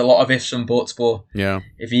 it's a lot of ifs and buts, but yeah,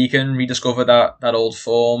 if he can rediscover that old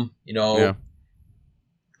form,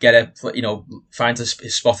 get find his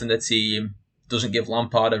spot in the team, doesn't give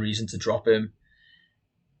Lampard a reason to drop him,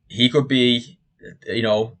 he could be, it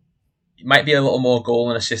might be a little more goal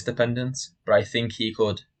and assist dependent, but I think he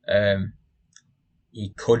could be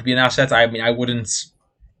an asset. I mean, I wouldn't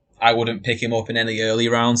pick him up in any early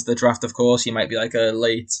rounds of the draft, of course. He might be like a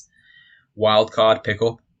late wild card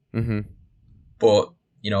pickup. Mm-hmm. But,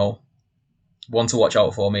 one to watch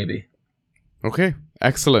out for maybe. Okay,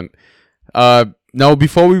 excellent. Now,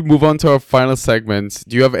 before we move on to our final segment,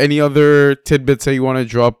 do you have any other tidbits that you want to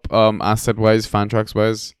drop asset-wise,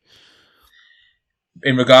 Fantrax-wise?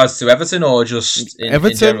 In regards to Everton or just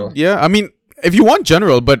in general? Yeah. I mean, if you want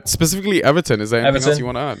general, but specifically Everton, is there anything else you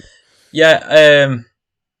want to add? Yeah,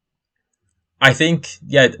 I think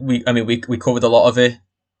we covered a lot of it.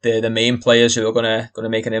 The main players who are gonna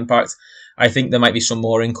make an impact. I think there might be some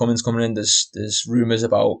more incomings coming in. There's rumours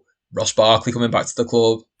about Ross Barkley coming back to the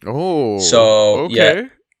club. Oh, so okay. Yeah,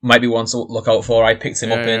 might be one to look out for. I picked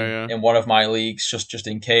him up in one of my leagues just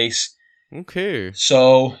in case. Okay.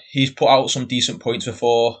 So he's put out some decent points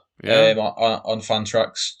before on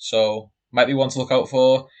Fantrax. So might be one to look out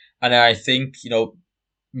for. And I think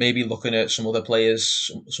maybe looking at some other players,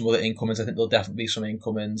 some other incomings. I think there'll definitely be some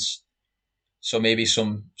incomings. So maybe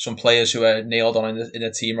some players who are nailed on in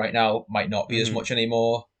the team right now might not be as much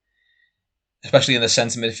anymore, especially in the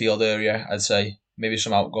centre midfield area. I'd say maybe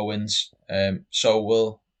some outgoings. So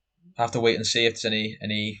we'll have to wait and see if there's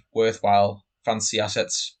any worthwhile fantasy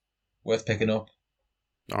assets worth picking up.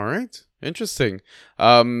 All right, interesting.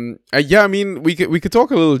 I mean, we could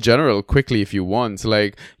talk a little general quickly if you want.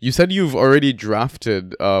 Like you said, you've already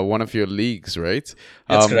drafted one of your leagues, right?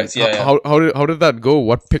 That's correct. Yeah. How did that go?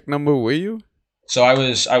 What pick number were you? So I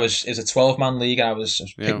was. It's a 12-man league, and I was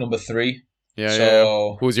pick number 3. Yeah.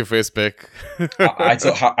 So who was your first pick? I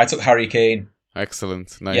took Harry Kane.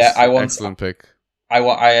 Excellent. Nice. Yeah, excellent pick. I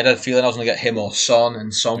had a feeling I was going to get him or Son,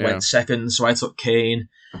 and Son went second, so I took Kane.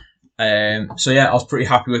 So yeah, I was pretty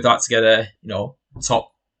happy with that to get a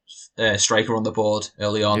top striker on the board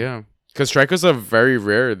early on. Yeah, because strikers are very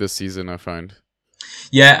rare this season, I find.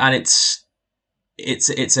 Yeah, and it's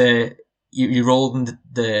a you roll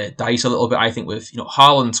the dice a little bit. I think with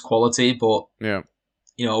Haaland's quality, but coming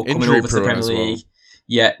over to the Premier League,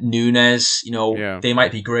 Nunes, they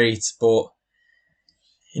might be great, but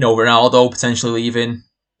Ronaldo potentially leaving,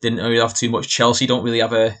 didn't really have too much. Chelsea don't really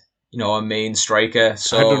have a main striker.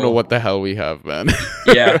 So I don't know what the hell we have, man.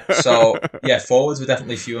 Forwards were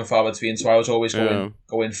definitely few and far between. So I was always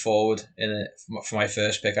going forward for my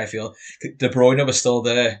first pick. I feel De Bruyne was still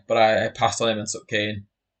there, but I passed on him and took Kane.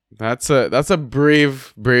 That's a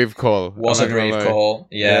brave call. Was a brave call,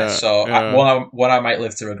 yeah. So one I might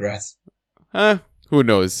live to regret. Who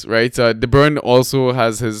knows, right? De Bruyne also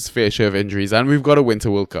has his fair share of injuries, and we've got a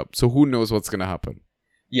Winter World Cup, so who knows what's gonna happen.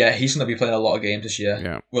 Yeah, he's going to be playing a lot of games this year.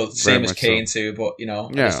 Yeah. Well, same as Kane too, but I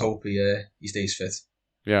just hope he stays fit.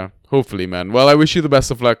 Yeah, hopefully, man. Well, I wish you the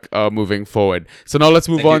best of luck moving forward. So now let's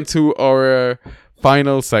move on to our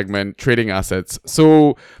final segment, trading assets.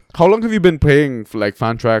 So, how long have you been playing for like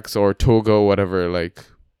Fantrax or Togo, whatever? Like,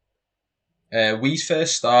 we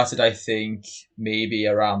first started, I think, maybe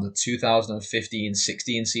around the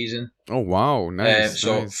 2015-16 season. Oh wow, nice.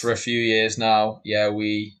 So for a few years now,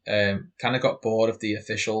 we kind of got bored of the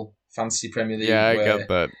official Fantasy Premier League. Yeah, I get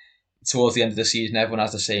that. Towards the end of the season, everyone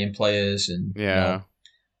has the same players, and yeah.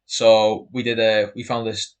 So we found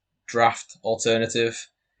this draft alternative.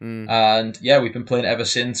 And yeah, we've been playing ever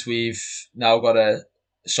since. We've now got a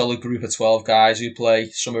solid group of 12 guys who play.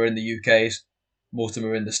 Some are in the UK, most of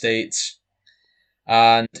them are in the States.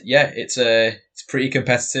 And yeah, it's pretty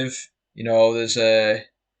competitive. You know, there's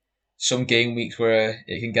some game weeks where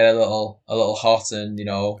it can get a little hot, and you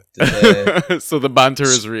know, so the banter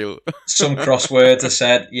is real. Some crosswords are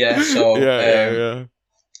said, yeah. So yeah.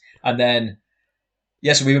 And then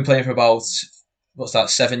so we've been playing for about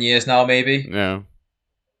 7 years now, maybe. Yeah.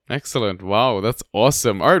 Excellent. Wow, that's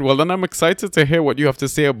awesome. All right, well, then I'm excited to hear what you have to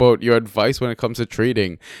say about your advice when it comes to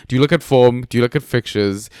trading. Do you look at form? Do you look at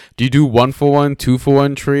fixtures? Do you do 1-for-1,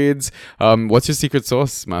 2-for-1 trades? What's your secret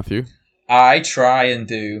sauce, Matthew? I try and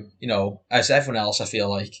do, you know, as everyone else, I feel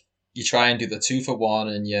like you try and do the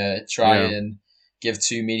 2-for-1, and you try and give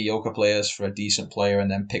 2 mediocre players for a decent player,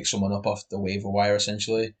 and then pick someone up off the waiver wire,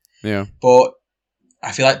 essentially. Yeah. But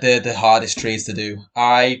I feel like they're the hardest trades to do.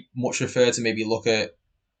 I much prefer to maybe look at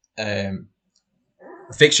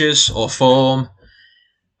fixtures or form.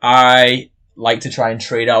 I like to try and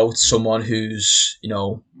trade out someone who's, you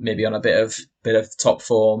know, maybe on a bit of top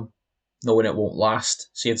form, knowing it won't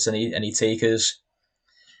last. See if there's any takers.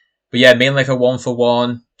 But yeah, mainly like a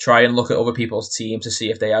 1-for-1. Try and look at other people's teams to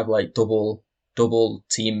see if they have like double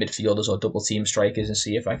team midfielders or double team strikers, and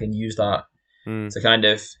see if I can use that to kind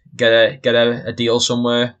of get a deal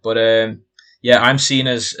somewhere. But yeah, I'm seen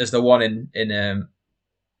as the one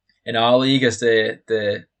in our league as the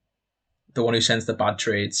one who sends the bad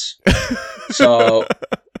trades. So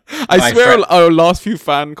I swear our last few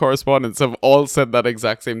fan correspondents have all said that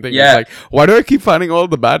exact same thing. Yeah. It's like, why do I keep finding all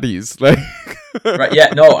the baddies? Like, right?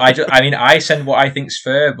 Yeah, no. I send what I think's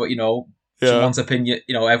fair, but you know, someone's opinion.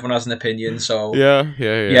 You know, everyone has an opinion. So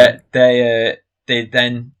yeah. They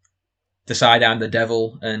then decide I'm the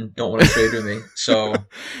devil and don't want to trade with me. So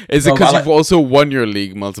is it because you've also won your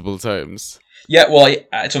league multiple times? Yeah, well,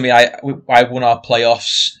 I won our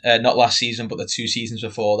playoffs, not last season, but the 2 seasons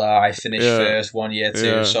before that. I finished first 1 year too.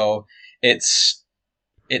 Yeah. So it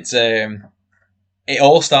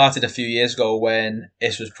all started a few years ago when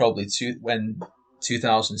it was probably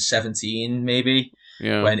 2017 maybe.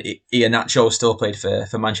 Yeah. When Iheanacho still played for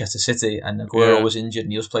Manchester City, and Aguero was injured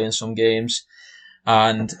and he was playing some games.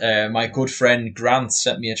 And my good friend Grant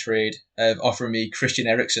sent me a trade offering me Christian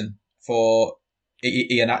Eriksen for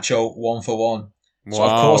Iheanacho 1-for-1.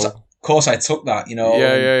 Wow. So of course I took that, you know.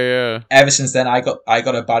 Yeah. Ever since then I got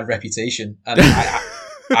a bad reputation, and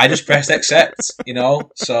I just pressed accept, you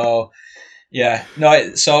know. So yeah,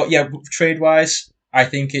 trade wise, I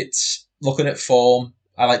think it's looking at form.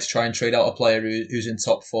 I like to try and trade out a player who's in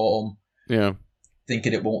top form. Yeah.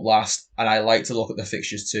 Thinking it won't last, and I like to look at the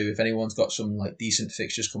fixtures too. If anyone's got some like decent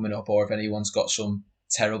fixtures coming up, or if anyone's got some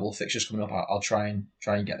terrible fixtures coming up, I'll try and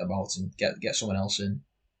get them out and get someone else in.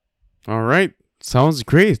 All right, sounds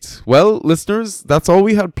great. Well, listeners, that's all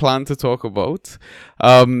we had planned to talk about.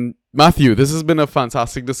 Matthew, this has been a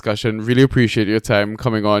fantastic discussion. Really appreciate your time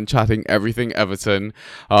coming on, chatting everything Everton.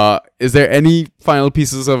 Is there any final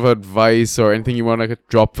pieces of advice or anything you want to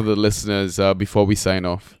drop for the listeners before we sign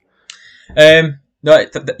off? Thank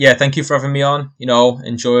you for having me on. You know,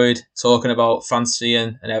 enjoyed talking about fantasy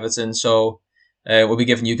and Everton. So we'll be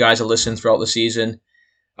giving you guys a listen throughout the season.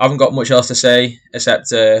 I haven't got much else to say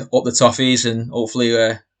except up the toffees and hopefully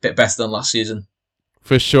a bit better than last season.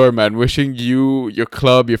 For sure, man. Wishing you, your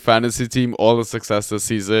club, your fantasy team, all the success this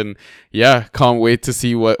season. Yeah, can't wait to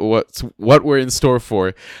see what we're in store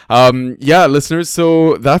for. Listeners,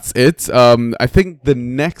 so that's it. I think the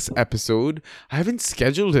next episode, I haven't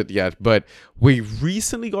scheduled it yet, but we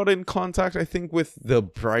recently got in contact, I think, with the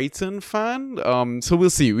Brighton fan. So we'll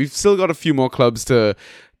see. We've still got a few more clubs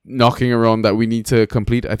knocking around that we need to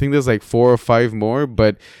complete. I think there's like 4 or 5 more,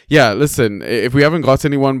 but yeah, listen, if we haven't got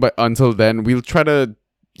anyone until then, we'll try to,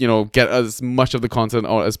 you know, get as much of the content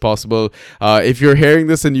out as possible. If you're hearing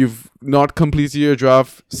this and you've not completed your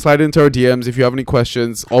draft, slide into our DMs if you have any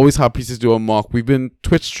questions. Always happy to do a mock. We've been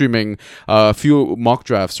Twitch streaming a few mock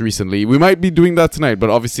drafts recently. We might be doing that tonight, but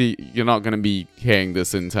obviously you're not going to be hearing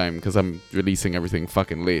this in time because I'm releasing everything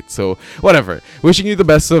fucking late. So whatever. Wishing you the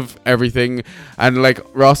best of everything. And like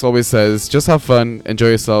Ross always says, just have fun,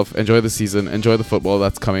 enjoy yourself, enjoy the season, enjoy the football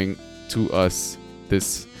that's coming to us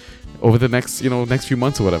over the next few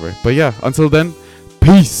months or whatever. But yeah, until then,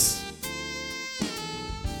 peace.